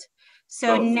caught.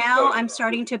 So now I'm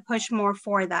starting to push more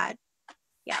for that.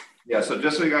 Yeah. Yeah, so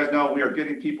just so you guys know, we are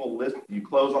getting people you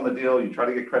close on the deal, you try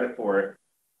to get credit for it.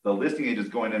 The listing agent's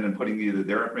going in and putting either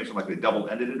their information, like they double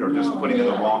ended it, or just putting in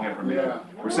the wrong information. Yeah.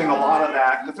 We're seeing a lot of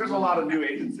that because there's a lot of new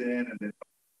agents in, and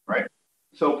right?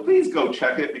 So please go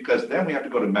check it, because then we have to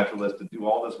go to Metrolist to do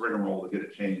all this rigmarole to get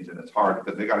it changed, and it's hard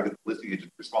because they got to get the listing agent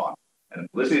to respond. And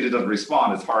if the listing agent doesn't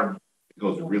respond, it's hard. It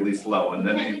goes really slow, and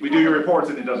then we do your reports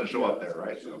and it doesn't show up there,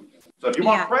 right? So if you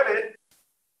want credit,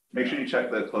 make sure you check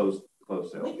the closed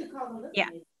sale. Yeah.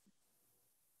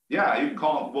 Yeah, you can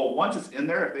call them. Well, once it's in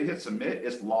there, if they hit submit,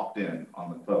 it's locked in on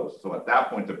the close. So at that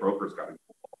point, the broker's got to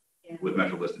go with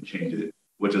Metrolist and change it,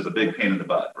 which is a big pain in the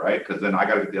butt, right? Because then I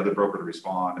got to get the other broker to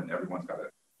respond, and everyone's got to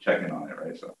check in on it,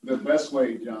 right? So the best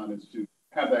way, John, is to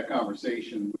have that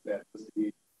conversation with that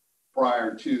listing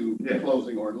prior to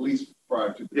closing, or at least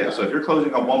prior to. So if you're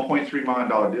closing a $1.3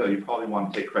 million deal, you probably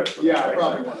want to take credit for that. I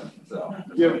probably want to. So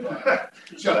give that.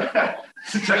 check.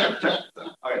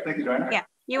 All right, thank you, Joanna. Yeah,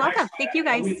 you're welcome. Thank you,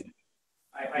 guys.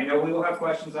 I know we will have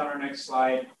questions on our next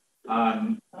slide.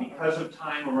 Because of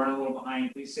time, we're running a little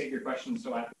behind. Please save your questions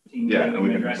so after the team can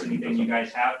address anything you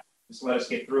guys have. Just let us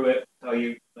get through it, tell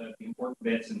you the important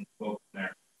bits, and we'll go from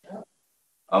there.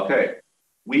 Okay,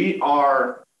 we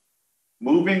are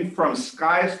moving from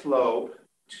SkySlope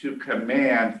to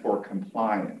Command for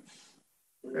compliance.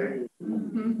 Okay.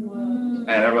 And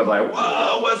everyone's like,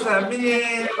 whoa, what's that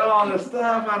mean? All this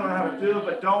stuff, I don't know how to do it,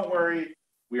 but don't worry.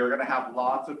 We are going to have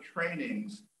lots of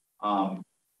trainings on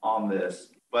this.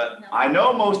 But I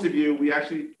know most of you, we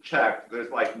actually checked,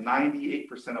 there's like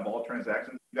 98% of all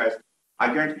transactions. You guys,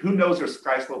 I guarantee, who knows their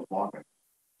SkySlope login?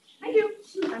 I do.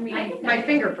 I mean, my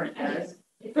fingerprint does.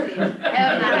 Who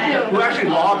actually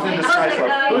logs into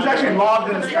SkySlope? Who's actually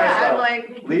logged into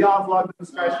SkySlope? Leon's logged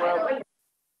into SkySlope?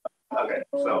 Okay,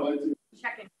 so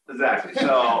exactly.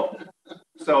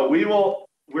 So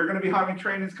we're going to be having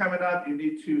trainings coming up. You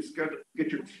need to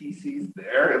get your TCs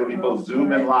there. It'll be both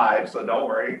Zoom and live, so don't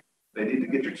worry. They need to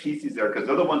get your TCs there because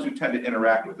they're the ones who tend to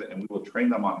interact with it, and we will train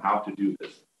them on how to do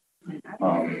this.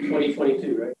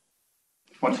 2022, right?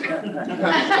 The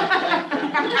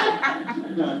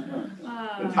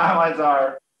timelines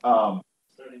are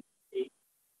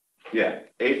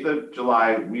 8th of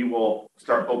July, we will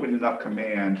start opening up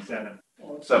Command. 7th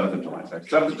of July, sorry.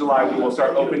 7th of July, we will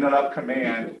start opening up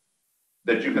Command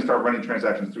that you can start running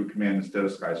transactions through Command instead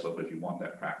of SkySlope if you want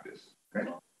that practice. Okay.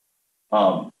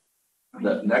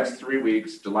 The next 3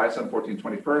 weeks, July 7th, 14th,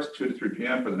 21st, 2 to 3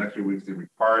 p.m. for the next 3 weeks, you're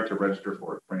required to register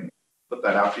for a training. Put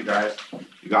that out to you guys.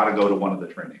 You got to go to one of the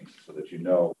trainings so that you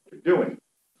know what you're doing.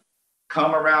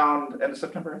 Come around end of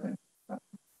September, I think.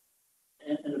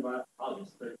 And about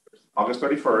August 31st. August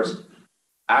 31st.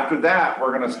 After that,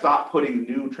 we're going to stop putting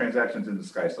new transactions into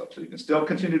SkySlope. So you can still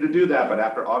continue to do that, but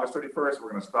after August 31st, we're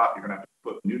going to stop. You're going to have to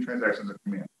put new transactions in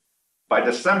Command. By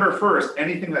December 1st,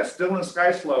 anything that's still in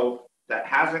SkySlope that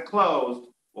hasn't closed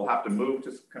will have to move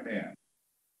to Command.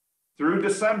 Through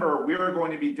December, we are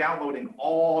going to be downloading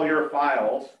all your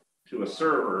files to a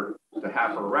server to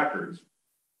have for records.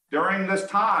 During this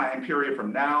time period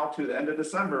from now to the end of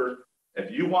December,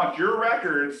 if you want your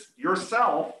records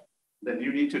yourself, then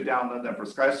you need to download them for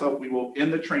SkySlope. We will, in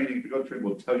the training, if you go to training,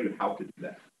 we'll tell you how to do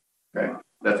that. Okay,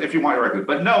 that's if you want your records.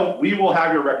 But no, we will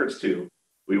have your records too.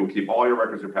 We will keep all your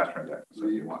records, your past transactions, so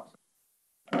you want.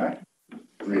 All right,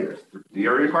 3 years. The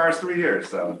year requires 3 years,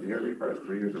 so the year requires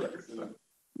 3 years of records.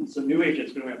 So new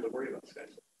agents, we don't have to worry about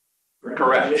SkySlope.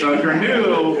 Correct. So if you're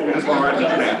new, you just want to write the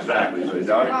thing. Exactly. So if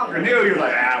you're new, you're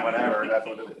like, whatever. That's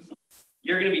what it is.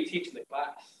 You're going to be teaching the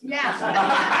class. Yeah.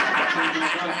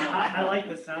 I like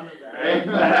the sound of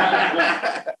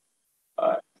that.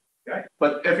 Okay.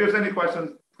 But if there's any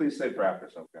questions, please save for after.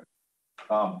 So, okay.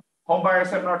 Home buyer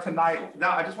seminar tonight.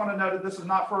 Now, I just want to note that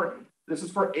this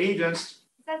is for agents.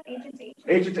 says agent to agent.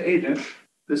 Agent to agent.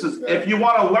 This is, if you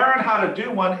want to learn how to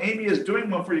do one, Amy is doing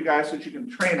one for you guys so that you can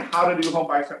train how to do home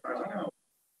buy seminars on your own.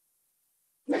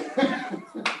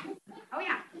 Oh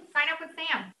yeah, sign up with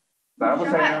Sam. Sign up with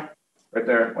Show Sam. up. Right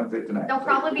there, Wednesday tonight. There'll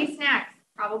probably be snacks,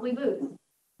 probably booze.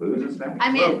 Booze and snacks.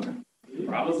 I'm in.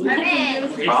 Probably. I'm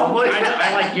in. Probably.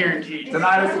 I like guaranteed.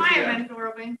 Tonight is My 10. events are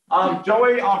open.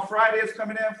 Joey on Friday is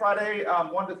coming in. Friday,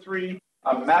 1 to 3.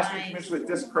 Master Commission with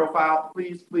Disc Profile.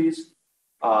 Please,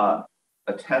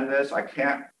 attend this. I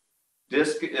can't.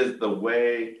 Disc is the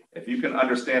way. If you can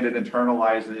understand it,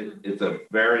 internalize it. It's a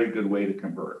very good way to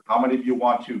convert. How many of you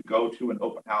want to go to an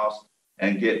open house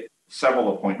and get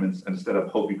several appointments instead of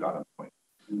hope you got an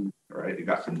appointment? All right, you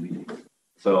got some leads.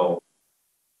 So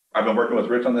I've been working with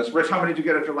Rich on this. Rich, how many did you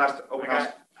get at your last open house?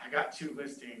 I got 2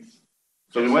 listings.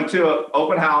 So we went to an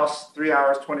open house, 3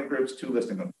 hours, 20 groups, 2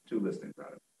 listings out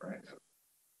of it, right?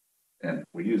 And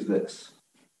we use this.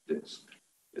 It's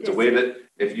a way that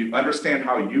if you understand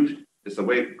how you, it's a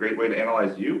great way to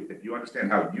analyze you. If you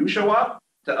understand how you show up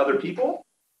to other people,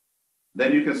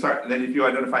 then you can start, and then if you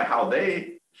identify how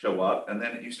they show up, and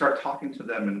then you start talking to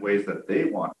them in ways that they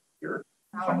want to hear,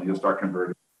 suddenly you'll start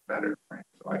converting better, right?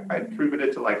 So I attribute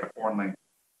it to like a foreign language.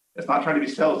 It's not trying to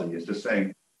be salesy. It's just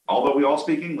saying, although we all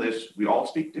speak English, we all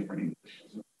speak different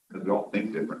English because we all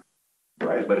think different,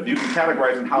 right? But if you can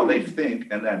categorize in how they think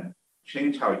and then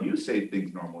change how you say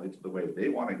things normally to the way they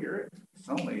want to hear it,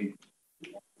 suddenly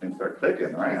things start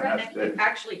clicking, right? And that's it.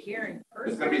 Actually here in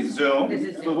person? It's going to be Zoom.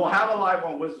 So we'll have a live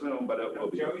one with Zoom, but it will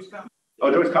be. Joey's coming.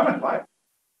 Oh, Joey's coming live.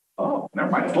 Oh, never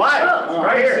mind. It's live.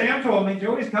 Right here. Sam told me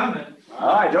Joey's coming.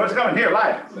 All right, Joey's coming here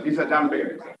live. He said down the big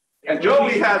area. And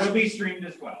Joey will be streamed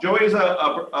as well. Joey's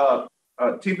a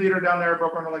team leader down there, a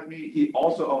broker owner like me. He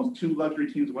also owns 2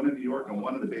 luxury teams, one in New York and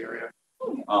one in the Bay Area.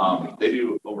 They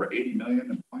do over 80 million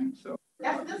in points. So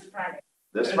That's this Friday.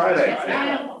 this Friday.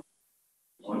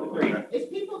 Is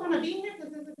people gonna be here?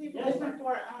 Because there's people listening to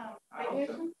our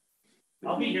vacation.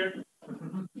 I'll be here.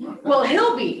 Well,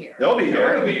 he'll be here. They'll be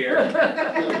here. He'll be here.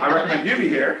 I recommend you be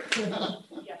here. No,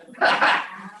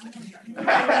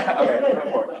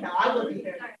 I will be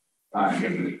here. All right,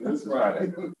 this is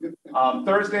Friday.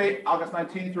 Thursday, August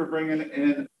 19th, we're bringing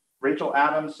in Rachel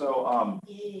Adams. So,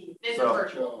 This is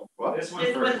virtual. What? This one's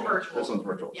virtual. This one's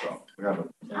virtual. Yes. So we got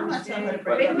I'm not telling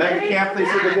But Megan Camp,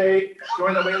 please see the date.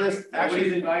 Join the wait list.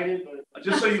 Actually, invited,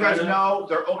 just so you guys know,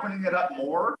 they're opening it up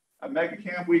more. At Mega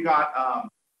Camp, we got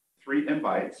 3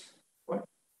 invites. What?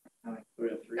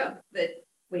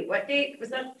 Wait, what date was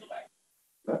that?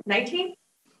 19?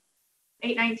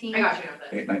 8/19. I got you.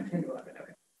 8/19.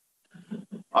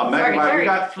 Sorry, We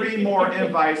got 3 more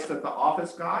invites that the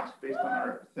office got based on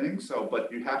our thing. So,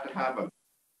 but you have to have a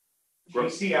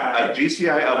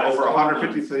GCI of over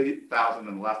 153,000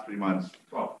 in the last 3 months.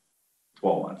 12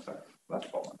 months. Sorry, last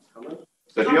 12 months.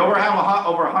 So if you have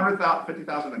over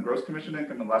 150,000 in gross commission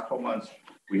income in the last 12 months,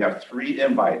 we have 3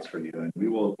 invites for you, and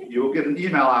you will get an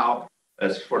email out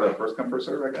as for the first come first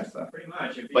serve, I guess. Pretty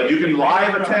much. But you can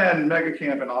live attend Mega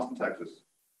Camp in Austin, Texas.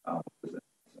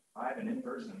 Live and in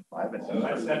person. Live and so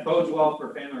that bodes well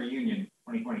for family reunion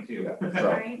 2022. Yeah,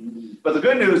 so. But the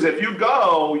good news, if you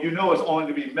go, you know it's only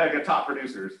going to be mega top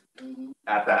producers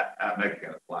at Mega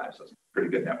Camp live. So it's pretty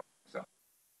good network. So,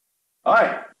 all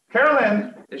right,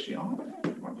 Carolyn, is she on?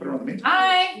 You want to put her on the meeting?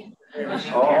 Hi.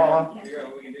 Oh.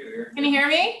 Can you hear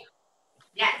me?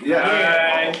 Yes.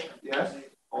 Yes. Yes.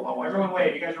 Hold on. Everyone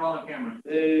wait. You guys are all on camera.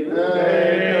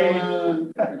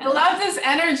 I love this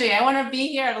energy. I want to be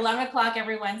here at 11 o'clock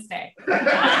every Wednesday.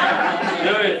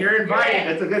 Good. You're invited.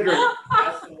 It's a good group.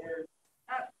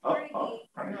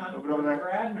 Move it over there.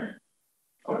 Radner.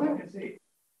 Oh, I can see.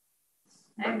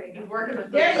 He's working with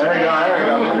There you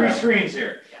go. 3 screens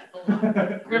here.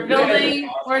 We're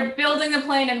building the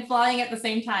plane and flying at the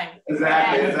same time.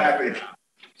 Exactly.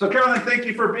 So Carolyn, thank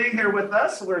you for being here with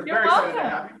us. We're very excited to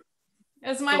have you. It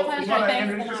was my pleasure. You want to Thanks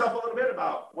introduce a lot. yourself a little bit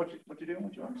about what you do and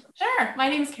what you understand? Sure. My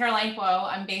name is Caroline Kuo.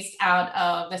 I'm based out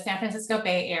of the San Francisco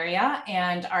Bay Area,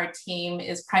 and our team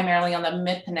is primarily on the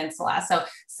Mid-Peninsula. So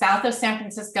south of San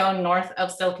Francisco, north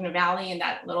of Silicon Valley, in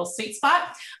that little sweet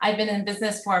spot. I've been in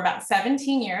business for about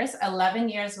 17 years, 11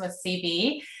 years with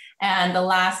CB, and the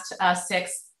last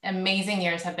 6 amazing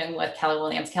years have been with Keller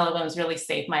Williams. Keller Williams really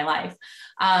saved my life.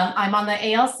 I'm on the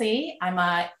ALC. I'm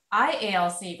a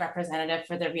IALC representative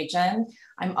for the region.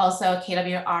 I'm also a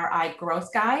KWRI growth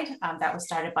guide that was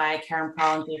started by Karen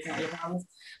Paul and Jason Abrams,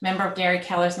 member of Gary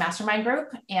Keller's mastermind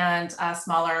group, and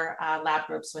smaller lab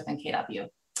groups within KW.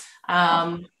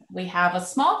 We have a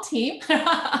small team.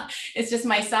 It's just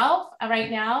myself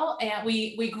right now, and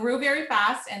we grew very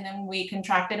fast, and then we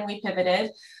contracted and we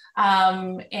pivoted.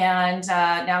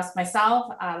 Now it's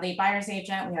myself, lead buyer's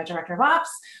agent. We have director of ops.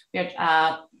 We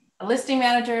have a listing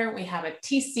manager. We have a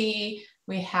TC.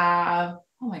 We have,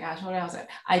 oh my gosh, what else?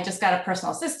 I just got a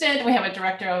personal assistant. We have a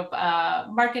director of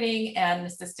marketing and an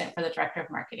assistant for the director of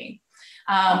marketing.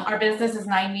 Our business is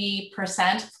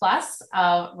 90% plus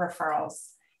of referrals.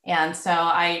 And so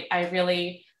I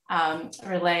really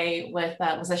relay with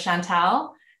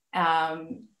Chantal.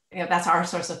 That's our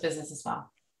source of business as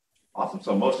well. Awesome.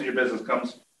 So most of your business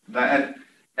comes from that.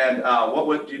 And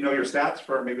do you know your stats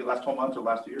for maybe the last 12 months or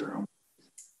last year?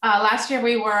 Last year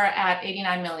we were at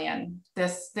 89 million.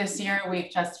 This year we've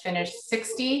just finished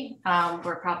 60.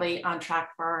 We're probably on track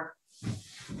for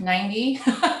 90.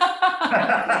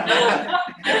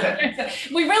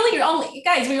 We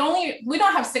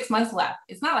don't have 6 months left.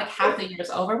 It's not like half the year's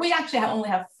over. We actually only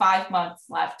have 5 months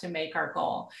left to make our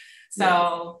goal.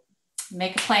 So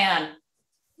make a plan.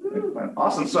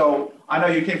 Awesome. So I know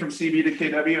you came from CB to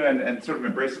KW and sort of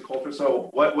embraced the culture.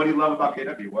 So what do you love about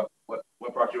KW? What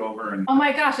brought you over? And oh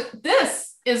my gosh,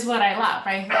 this is what I love,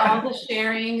 right? All the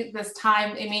sharing, this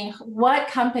time. I mean, what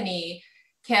company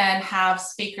can have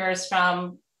speakers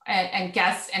from and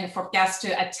guests and for guests to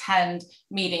attend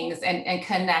meetings and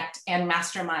connect and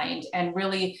mastermind and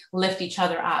really lift each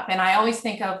other up? And I always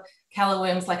think of Keller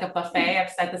Williams like a buffet.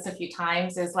 I've said this a few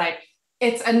times, is like,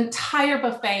 it's an entire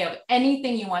buffet of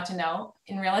anything you want to know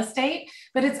in real estate,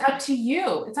 but it's up to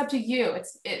you. It's up to you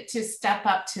to step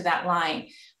up to that line,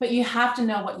 but you have to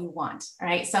know what you want,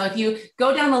 right? So if you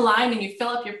go down the line and you fill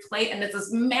up your plate and it's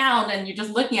this mound and you're just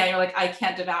looking at it, you're like, I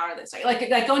can't devour this, right?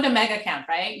 Like going to mega camp,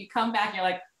 right? You come back and you're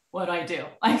like, what do I do?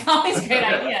 Like all these great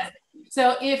ideas.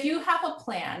 So if you have a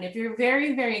plan, if you're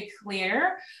very, very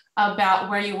clear about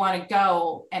where you want to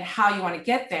go and how you want to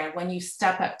get there, when you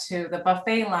step up to the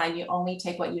buffet line, you only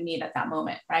take what you need at that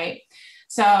moment, right?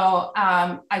 So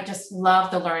I just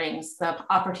love the learnings, the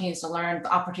opportunities to learn,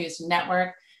 the opportunities to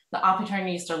network, the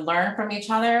opportunities to learn from each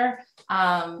other,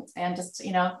 and just,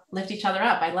 lift each other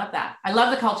up. I love that. I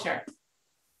love the culture.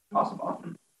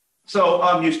 Awesome.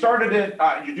 So you started it,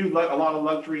 you do a lot of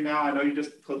luxury now. I know you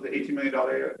just closed the $18 million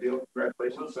deal.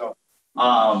 Congratulations. So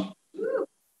how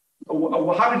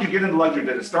did you get into luxury?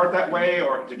 Did it start that way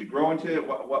or did you grow into it?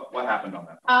 What happened on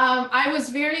that? I was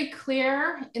very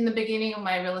clear in the beginning of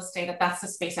my real estate that that's the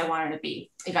space I wanted to be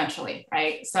eventually,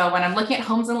 right? So when I'm looking at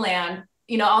homes and land,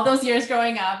 all those years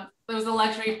growing up, those are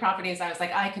luxury properties. I was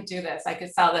like, I could do this. I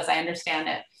could sell this. I understand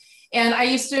it. And I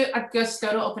used to just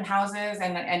go to open houses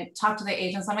and talk to the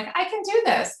agents. I'm like, I can do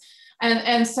this.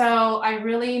 And so I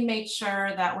really made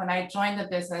sure that when I joined the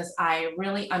business, I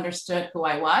really understood who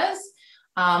I was,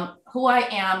 who I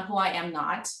am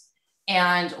not,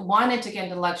 and wanted to get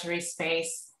into luxury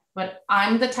space. But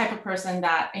I'm the type of person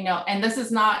that, and this is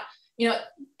not,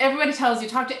 everybody tells you,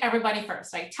 talk to everybody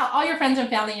first, right? Tell all your friends and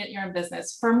family you're in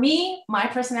business. For me, my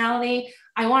personality,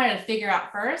 I wanted to figure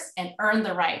out first and earn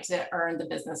the right to earn the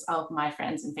business of my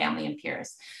friends and family and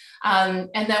peers. And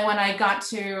then when I got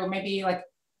to maybe like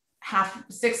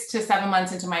 6 to 7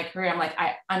 months into my career, I'm like,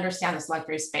 I understand this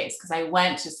luxury space because I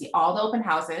went to see all the open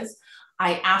houses.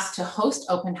 I asked to host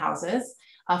open houses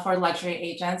for luxury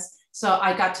agents. So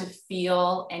I got to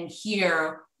feel and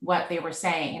hear what they were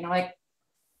saying. And I'm like,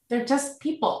 they're just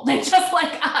people. They're just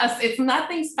like us. It's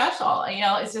nothing special,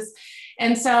 it's just,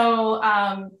 and so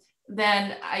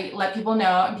then I let people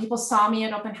know, and people saw me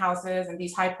at open houses and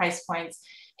these high price points,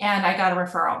 and I got a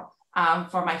referral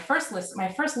for my first list. My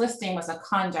first listing was a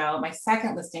condo. My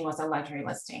second listing was a luxury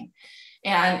listing.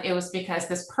 And it was because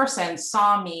this person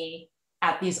saw me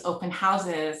at these open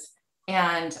houses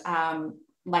and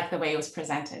like the way it was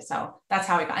presented. So that's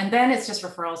how I got, and then it's just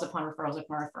referrals upon referrals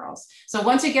upon referrals. So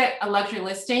once you get a luxury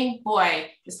listing, boy,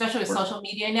 especially with social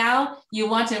media now, you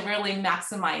want to really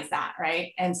maximize that,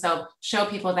 right? And so show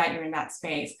people that you're in that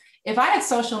space. If I had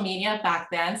social media back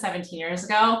then, 17 years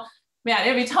ago, man,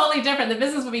 it'd be totally different. The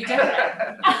business would be different.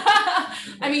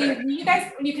 I mean,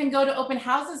 you can go to open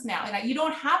houses now, and you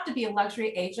don't have to be a luxury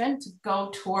agent to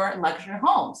go tour luxury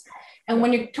homes. And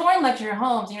when you're touring luxury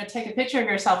homes, take a picture of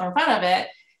yourself in front of it,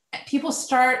 people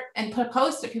start and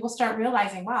post it. People start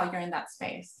realizing, wow, you're in that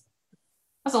space.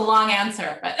 That's a long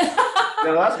answer, but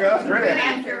no, that's good. That's great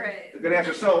answer. Good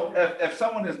answer. So if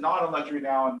someone is not in luxury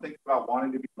now and thinking about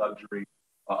wanting to be luxury,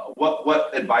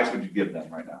 what advice would you give them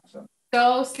right now? So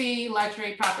go see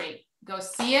luxury property. Go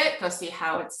see it. Go see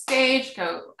how it's staged.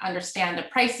 Go understand the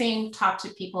pricing. Talk to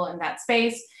people in that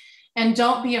space, and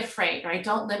don't be afraid. Right?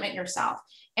 Don't limit yourself.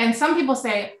 And some people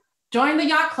say, join the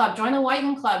yacht club, join the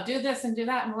Whiteman Club, do this and do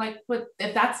that. And I'm like, but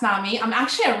if that's not me, I'm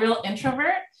actually a real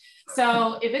introvert.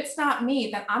 So if it's not me,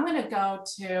 then I'm going to go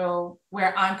to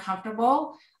where I'm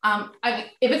comfortable.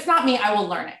 If it's not me, I will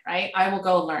learn it, right? I will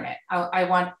go learn it. I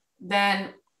want, then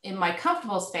in my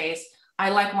comfortable space, I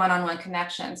like one-on-one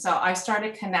connection. So I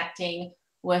started connecting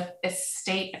with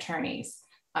estate attorneys.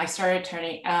 I started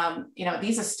turning,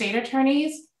 these estate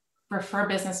attorneys refer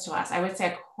business to us. I would say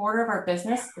a quarter of our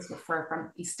business is referred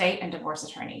from estate and divorce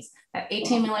attorneys. That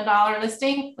 $18 million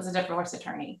listing was a divorce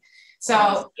attorney.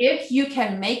 So if you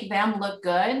can make them look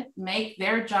good, make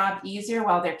their job easier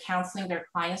while they're counseling their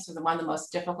clients through one of the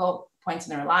most difficult points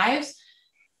in their lives,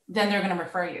 then they're going to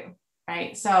refer you,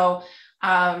 right? So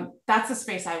that's the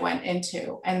space I went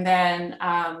into. And then,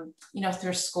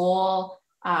 through school,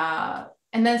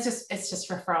 and then it's just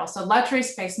referral. So luxury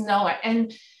space, no.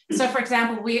 And so for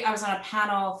example, I was on a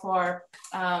panel for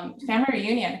family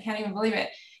reunion, I can't even believe it.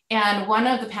 And one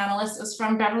of the panelists was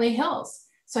from Beverly Hills.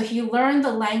 So he learned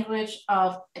the language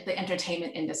of the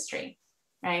entertainment industry,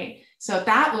 right? So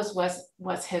that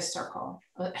was his circle,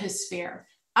 his sphere.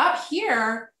 Up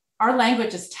here, our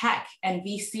language is tech and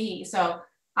VC. So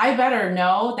I better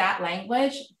know that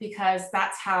language because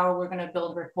that's how we're going to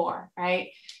build rapport, right?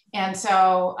 And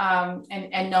so,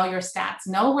 and know your stats,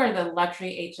 know where the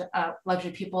luxury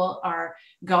people are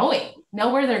going,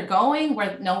 know where they're going,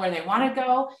 know where they want to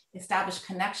go, establish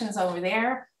connections over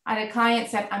there. I had a client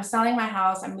said, I'm selling my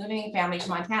house, I'm moving family to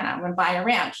Montana, I'm going to buy a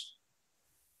ranch.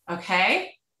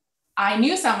 Okay. I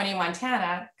knew somebody in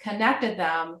Montana, connected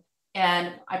them,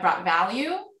 and I brought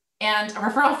value and a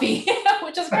referral fee,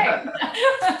 which is great.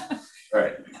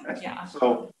 Right. Yeah.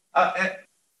 So,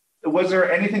 was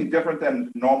there anything different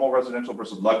than normal residential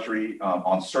versus luxury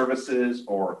on services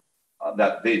or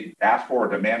that they ask for or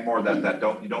demand more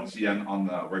that you don't see on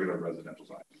the regular residential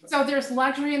side? So there's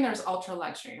luxury and there's ultra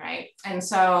luxury, right? And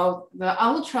so the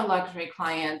ultra luxury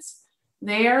clients,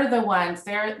 they're the ones,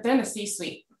 they're in the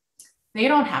C-suite. They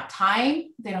don't have time,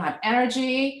 they don't have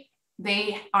energy.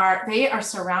 They are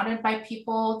surrounded by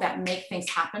people that make things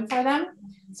happen for them.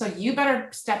 So you better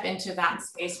step into that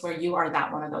space where you are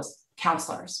that one of those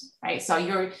counselors, right? So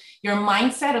your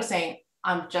mindset of saying,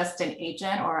 I'm just an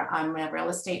agent or I'm a real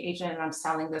estate agent and I'm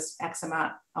selling this X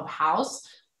amount of house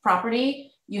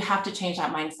property, you have to change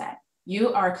that mindset.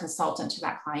 You are a consultant to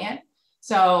that client.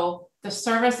 So the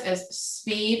service is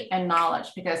speed and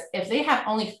knowledge, because if they have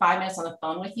only 5 minutes on the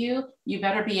phone with you, you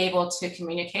better be able to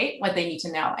communicate what they need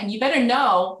to know. And you better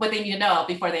know what they need to know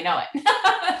before they know it.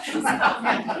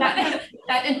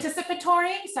 that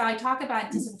anticipatory, so I talk about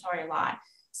anticipatory a lot.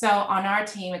 So on our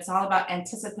team, it's all about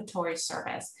anticipatory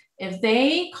service. If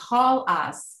they call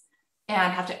us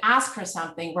and have to ask for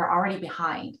something, we're already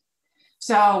behind.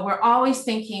 So we're always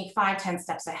thinking 5-10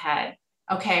 steps ahead.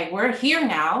 Okay, we're here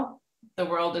now. The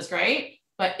world is great,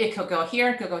 but it could go here,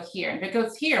 it could go here. And if it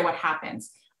goes here, what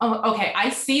happens? Oh, okay, I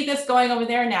see this going over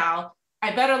there now.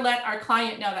 I better let our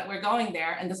client know that we're going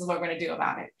there and this is what we're going to do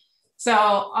about it. So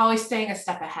always staying a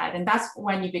step ahead. And that's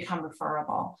when you become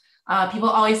referable. People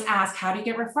always ask, how do you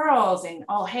get referrals? And,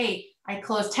 oh, hey, I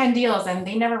closed 10 deals and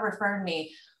they never referred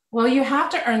me. Well, you have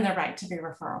to earn the right to be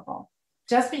referable.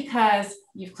 Just because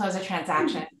you've closed a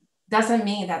transaction doesn't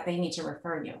mean that they need to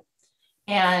refer you.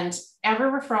 And every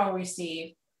referral we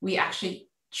receive, we actually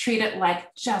treat it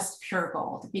like just pure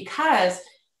gold, because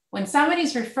when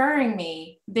somebody's referring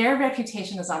me, their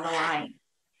reputation is on the line,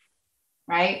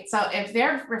 right? So if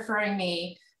they're referring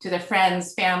me to their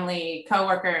friends, family,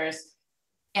 coworkers,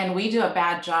 and we do a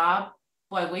bad job,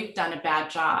 boy, we've done a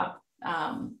bad job,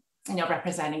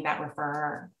 representing that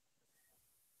referrer.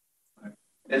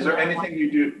 Is there anything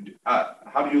you do?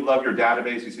 How do you love your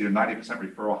database? You see your 90%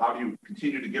 referral. How do you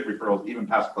continue to get referrals even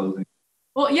past closing?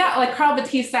 Well, yeah, like Carl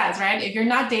Batiste says, right? If you're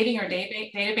not dating your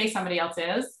database, somebody else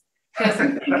is. Because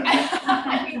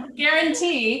I can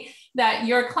guarantee that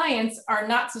your clients are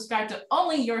not subscribed to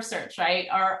only your search, right?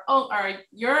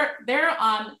 They're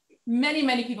on many,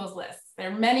 many people's lists. There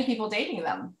are many people dating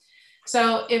them.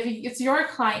 So if it's your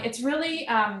client, it's really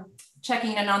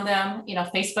checking in on them,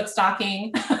 Facebook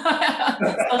stalking,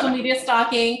 social media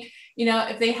stalking.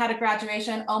 If they had a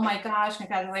graduation, oh my gosh,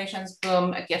 congratulations,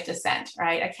 boom, a gift is sent,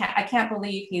 right? I can't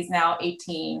believe he's now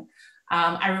 18.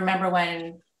 I remember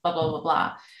when blah, blah,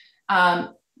 blah, blah.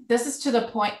 This is to the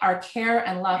point, our care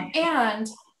and love, and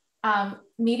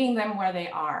meeting them where they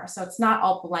are. So it's not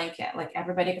all blanket, like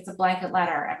everybody gets a blanket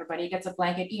letter, everybody gets a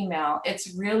blanket email.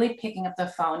 It's really picking up the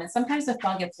phone. And sometimes the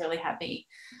phone gets really heavy,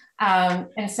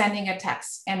 and sending a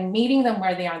text and meeting them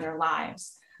where they are in their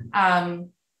lives.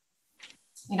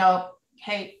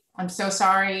 Hey, I'm so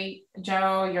sorry,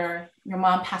 Joe, your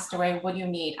mom passed away. What do you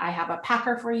need? I have a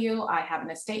packer for you. I have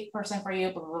an estate person for you,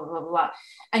 blah, blah, blah, blah.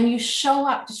 And you show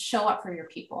up, just show up for your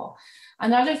people.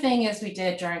 Another thing is we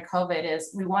did during COVID is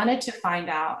we wanted to find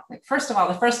out, like, first of all,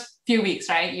 the first few weeks,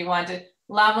 right? You want to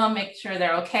love them, make sure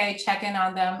they're okay, check in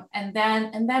on them. And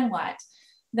then what?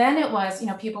 Then it was,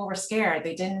 people were scared.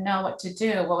 They didn't know what to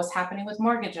do. What was happening with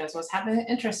mortgages? What was happening with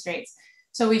interest rates?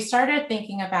 So we started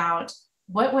thinking about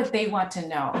what would they want to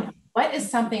know? What is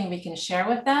something we can share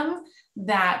with them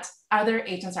that other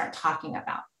agents aren't talking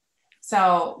about?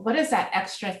 So what is that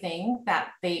extra thing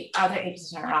that the other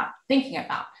agents are not thinking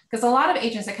about? Because a lot of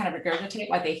agents, they kind of regurgitate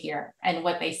what they hear and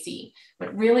what they see,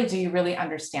 but really, do you really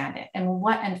understand it?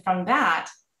 And from that,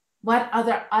 what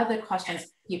other questions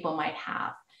people might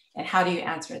have, and how do you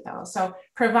answer those? So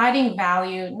providing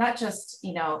value, not just,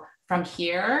 from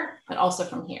here, but also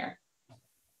from here.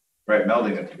 Right,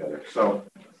 melding it together. So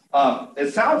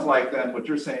it sounds like then what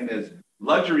you're saying is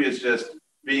luxury is just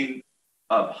being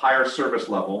of higher service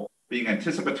level, being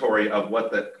anticipatory of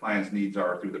what the client's needs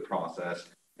are through the process,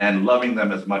 and loving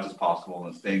them as much as possible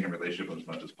and staying in relationship as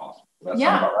much as possible. Does that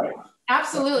sound about right?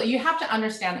 Absolutely. You have to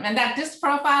understand them. And that disc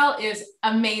profile is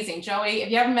amazing. Joey, if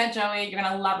you haven't met Joey, you're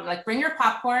going to love him. Like, bring your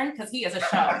popcorn because he is a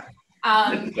show.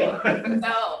 I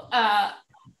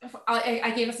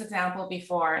gave this example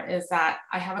before, is that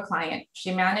I have a client.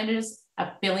 She manages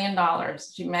 $1 billion.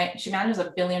 She manages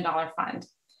 $1 billion fund,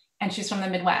 and she's from the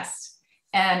Midwest.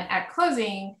 And at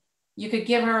closing, you could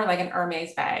give her like an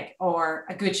Hermes bag or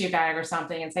a Gucci bag or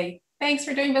something and say, thanks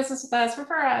for doing business with us,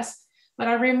 refer us. But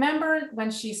I remember when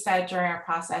she said during our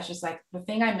process, she's like, the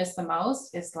thing I miss the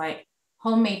most is like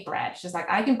homemade bread. She's like,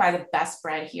 I can buy the best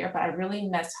bread here, but I really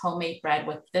miss homemade bread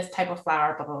with this type of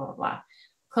flour, blah, blah, blah, blah.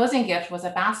 Closing gift was a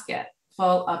basket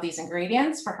full of these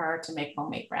ingredients for her to make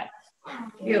homemade bread.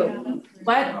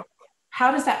 But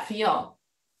how does that feel?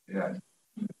 Yeah.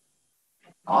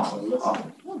 Awesome.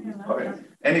 Okay.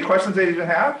 Any questions that you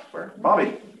have for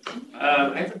Bobby?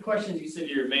 I have some questions. You said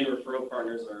your main referral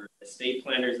partners are estate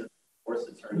planners and divorce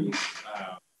attorneys.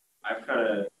 I've kind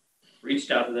of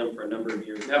reached out to them for a number of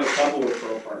years. I have a couple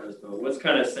referral partners, but what's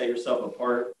kind of set yourself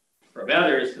apart from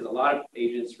others? Because a lot of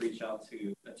agents reach out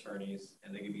to attorneys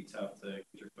and they can be tough to get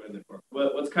your foot in the door.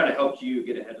 What's kind of helped you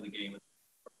get ahead of the game?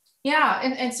 Yeah,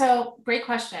 and so great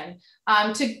question.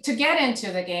 To get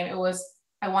into the game,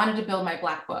 I wanted to build my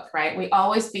black book, right? We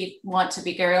always want to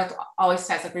be, Gary always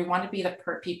says, like, we want to be the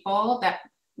people that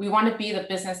we want to be the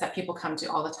business that people come to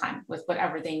all the time with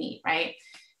whatever they need, right?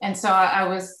 And so I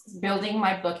was building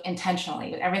my book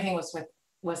intentionally. Everything was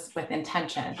with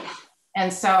intention.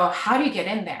 And so how do you get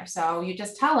in there? So you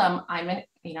just tell them, I'm a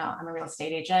real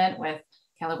estate agent with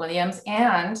Keller Williams,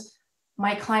 and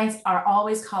my clients are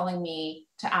always calling me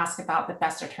to ask about the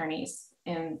best attorneys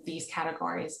in these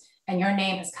categories. And your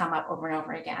name has come up over and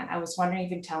over again. I was wondering if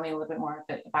you could tell me a little bit more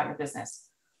about your business.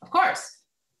 Of course,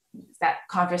 that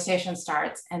conversation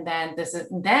starts, and then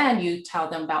you tell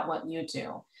them about what you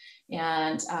do.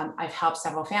 And I've helped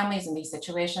several families in these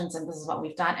situations, and this is what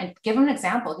we've done. And give them an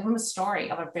example, give them a story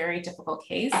of a very difficult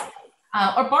case,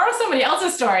 or borrow somebody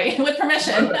else's story with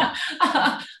permission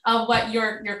of what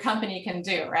your company can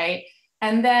do, right?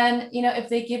 And then, if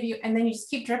they give you, and then you just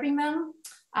keep dripping them.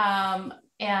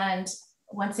 And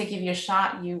once they give you a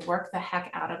shot, you work the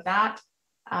heck out of that.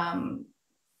 And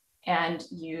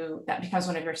that becomes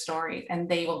one of your stories, and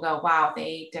they will go, wow,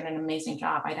 they did an amazing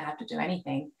job. I didn't have to do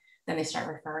anything. Then they start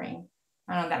referring.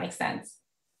 I don't know if that makes sense.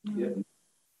 Yeah.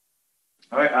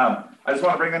 All right. I just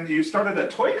want to bring in, you started a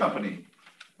toy company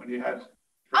when you had.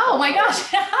 Oh my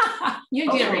gosh.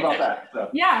 You did about that.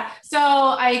 So. Yeah. So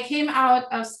I came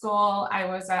out of school.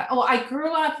 I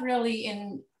grew up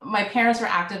really my parents were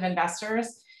active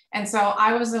investors. And so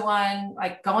I was the one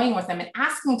like going with them and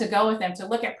asking to go with them to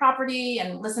look at property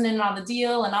and listen in on the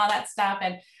deal and all that stuff.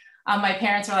 And my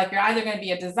parents were like, you're either going to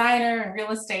be a designer in real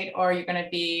estate or you're going to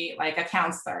be like a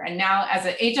counselor. And now as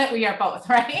an agent, we are both,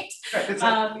 right?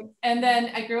 And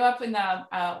then I grew up and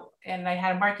I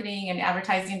had a marketing and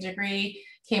advertising degree,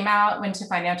 came out, went to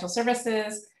financial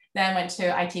services, then went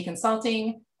to IT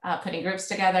consulting, putting groups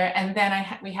together. And then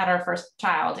we had our first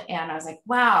child. And I was like,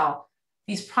 wow,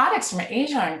 these products from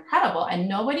Asia are incredible.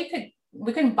 And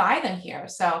we couldn't buy them here.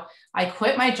 So I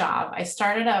quit my job. I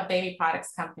started a baby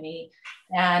products company.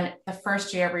 And the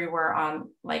first year we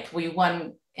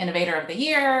won Innovator of the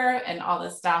Year and all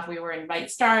this stuff. We were in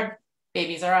Right Star,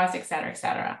 Babies R Us, et cetera, et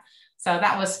cetera. So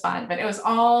that was fun, but it was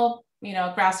all,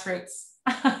 grassroots.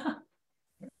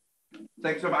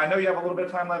 Thanks so much. I know you have a little bit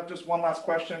of time left. Just one last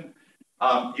question.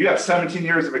 You have 17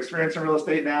 years of experience in real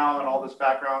estate now and all this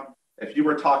background. If you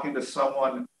were talking to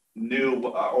someone new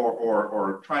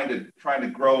or trying to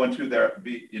grow into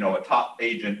a top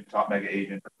mega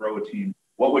agent, or grow a team,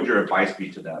 what would your advice be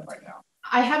to them right now?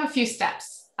 I have a few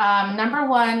steps. Number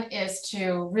one is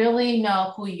to really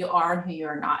know who you are and who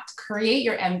you're not. Create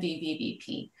your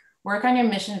MVVP. Work on your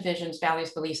mission, visions,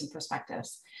 values, beliefs, and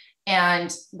perspectives.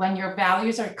 And when your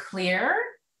values are clear,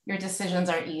 your decisions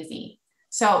are easy.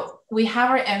 So we have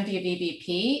our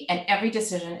MVVP, and every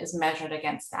decision is measured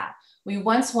against that. We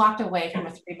once walked away from a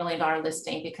 $3 million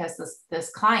listing because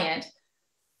this client,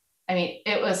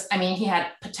 he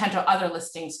had potential other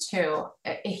listings too.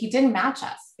 He didn't match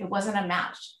us. It wasn't a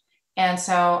match. And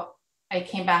so I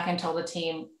came back and told the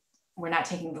team, we're not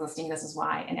taking the listing, this is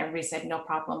why. And everybody said, no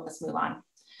problem, let's move on.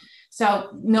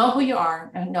 So know who you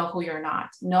are and know who you're not.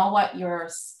 Know what your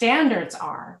standards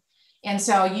are. And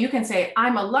so you can say,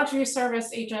 I'm a luxury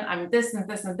service agent, I'm this and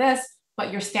this and this,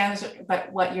 but your standards,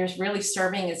 but what you're really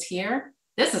serving is here.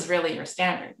 This is really your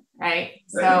standard, right?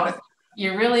 So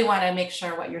you really want to make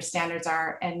sure what your standards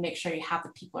are and make sure you have the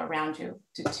people around you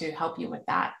to help you with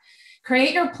that.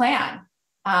 Create your plan.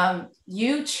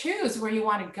 You choose where you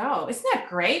want to go. Isn't that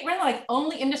great? We're like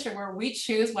only industry where we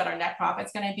choose what our net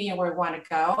profit's going to be and where we want to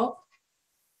go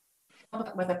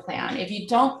with a plan. If you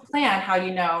don't plan, how do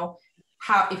you know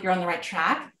if you're on the right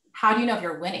track? How do you know if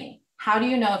you're winning? How do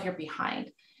you know if you're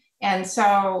behind? And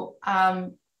so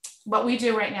what we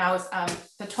do right now is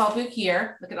the 12-week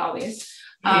year. Look at all these.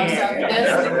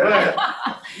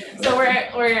 So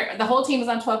we're the whole team is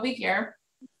on 12-week year,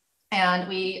 and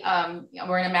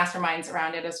we're in a masterminds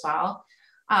around it as well.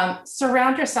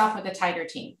 Surround yourself with a tiger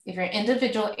team. If you're an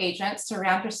individual agent,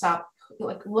 surround yourself.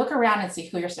 Look around and see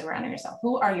who you're surrounding yourself.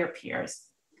 Who are your peers?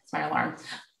 It's my alarm.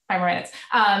 5 minutes.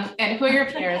 And who are your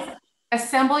peers?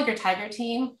 Assemble your tiger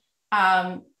team.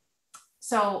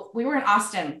 So we were in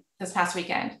Austin this past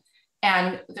weekend,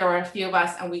 and there were a few of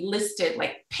us, and we listed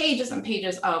like pages and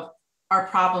pages of our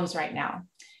problems right now.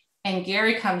 And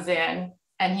Gary comes in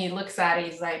and he looks at it,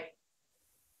 he's like,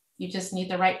 you just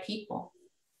need the right people,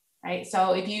 right?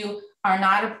 So if you are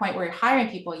not at a point where you're hiring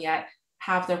people yet,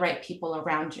 have the right people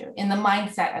around you in the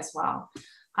mindset as well.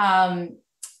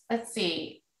 Let's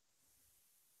see,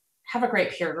 have a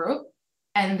great peer group,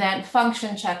 and then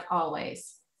function check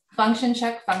always. Function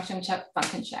check, function check,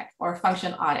 function check, or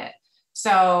function audit.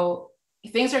 So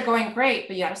things are going great,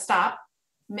 but you got to stop,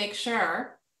 make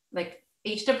sure, like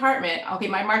each department, okay,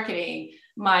 my marketing,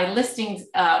 my listings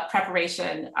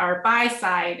preparation, our buy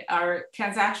side, our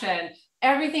transaction,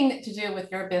 everything to do with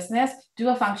your business, do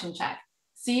a function check.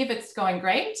 See if it's going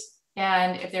great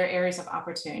and if there are areas of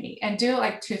opportunity, and do it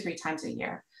like 2-3 times a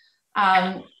year.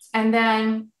 And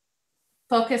then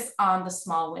focus on the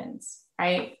small wins,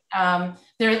 right?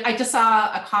 I just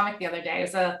saw a comic the other day.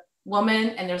 There's a woman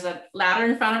and there's a ladder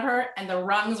in front of her, and the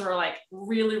rungs are like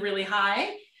really, really high.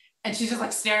 And she's just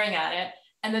like staring at it.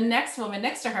 And the next woman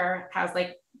next to her has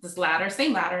like this ladder,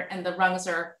 same ladder, and the rungs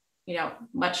are,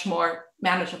 much more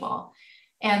manageable.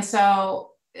 And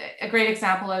so a great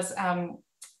example is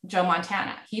Joe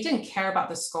Montana. He didn't care about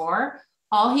the score.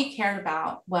 All he cared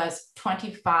about was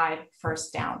 25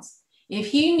 first downs. If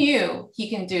he knew he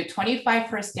can do 25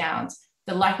 first downs,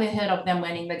 the likelihood of them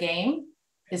winning the game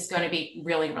is going to be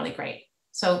really, really great.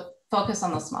 So focus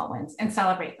on those small wins and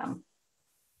celebrate them.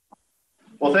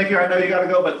 Well, thank you. I know you got to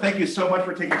go, but thank you so much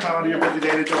for taking time out of your busy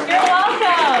day to join us. You're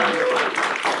welcome.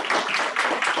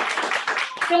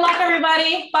 Good luck,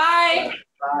 everybody. Bye.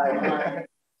 Bye.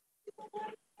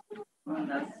 Oh,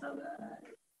 that's so good.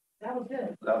 That was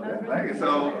good. Thank you.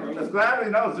 So it's glad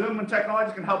Zoom and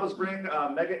technology can help us bring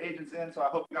mega agents in. So I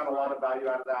hope you got a lot of value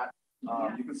out of that.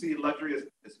 You can see luxury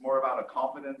is more about a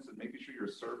confidence and making sure your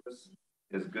service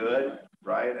is good,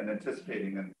 right? And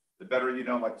anticipating. And the better you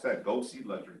know, like I said, go see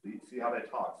luxury. See how they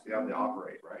talk, see how they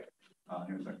operate, right?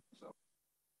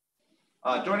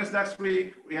 Join us next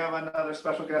week. We have another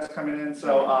special guest coming in,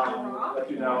 so let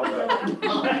you know. We're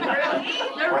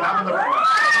having the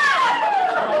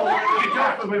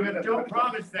fun. Don't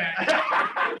promise that.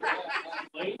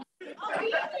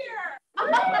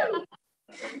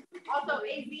 Also,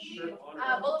 AZ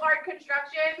Boulevard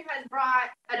Construction has brought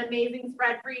an amazing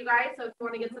spread for you guys. So if you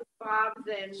want to get some bobs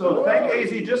and. So thank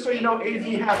AZ. Just so you know, AZ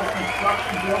has a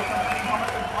construction build company. How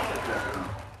much is it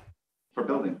for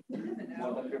building?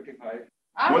 More than 55.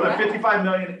 More than 55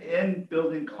 million in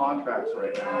building contracts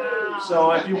right now.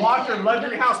 So if you want your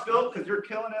luxury house built because you're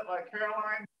killing it like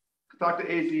Caroline, talk to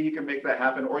AZ. He can make that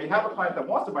happen. Or you have a client that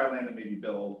wants to buy land and maybe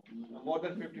build. More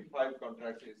than 55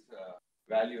 contracts is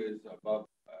value is above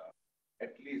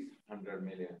at least 100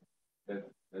 million. That's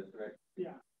right.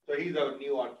 Yeah. So he's our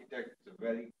new architect. He's a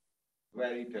very,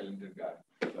 very talented guy.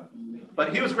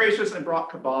 But he was gracious and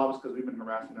brought kebabs because we've been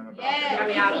harassing them about Yeah, it.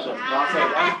 we have.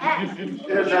 Exactly.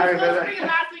 It was freaking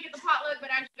last week at the potluck, but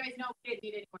as you guys know, we didn't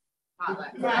need any more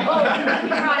potluck. So we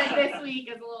brought it this week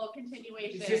as a little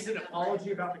continuation. Is this an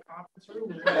apology about the conference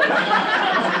room?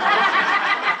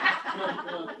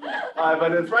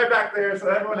 But it's right back there, so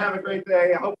everyone have a great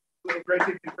day. I hope it's a great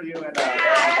evening for you. And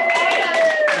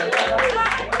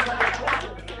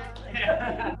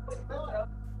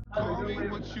Call me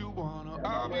what you wanna,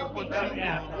 I'll be what you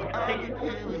wanna. I've been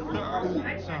here 1,000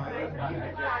 times.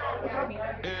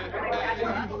 Hey, you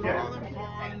falling for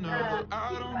another, I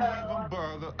don't even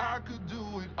bother. I could do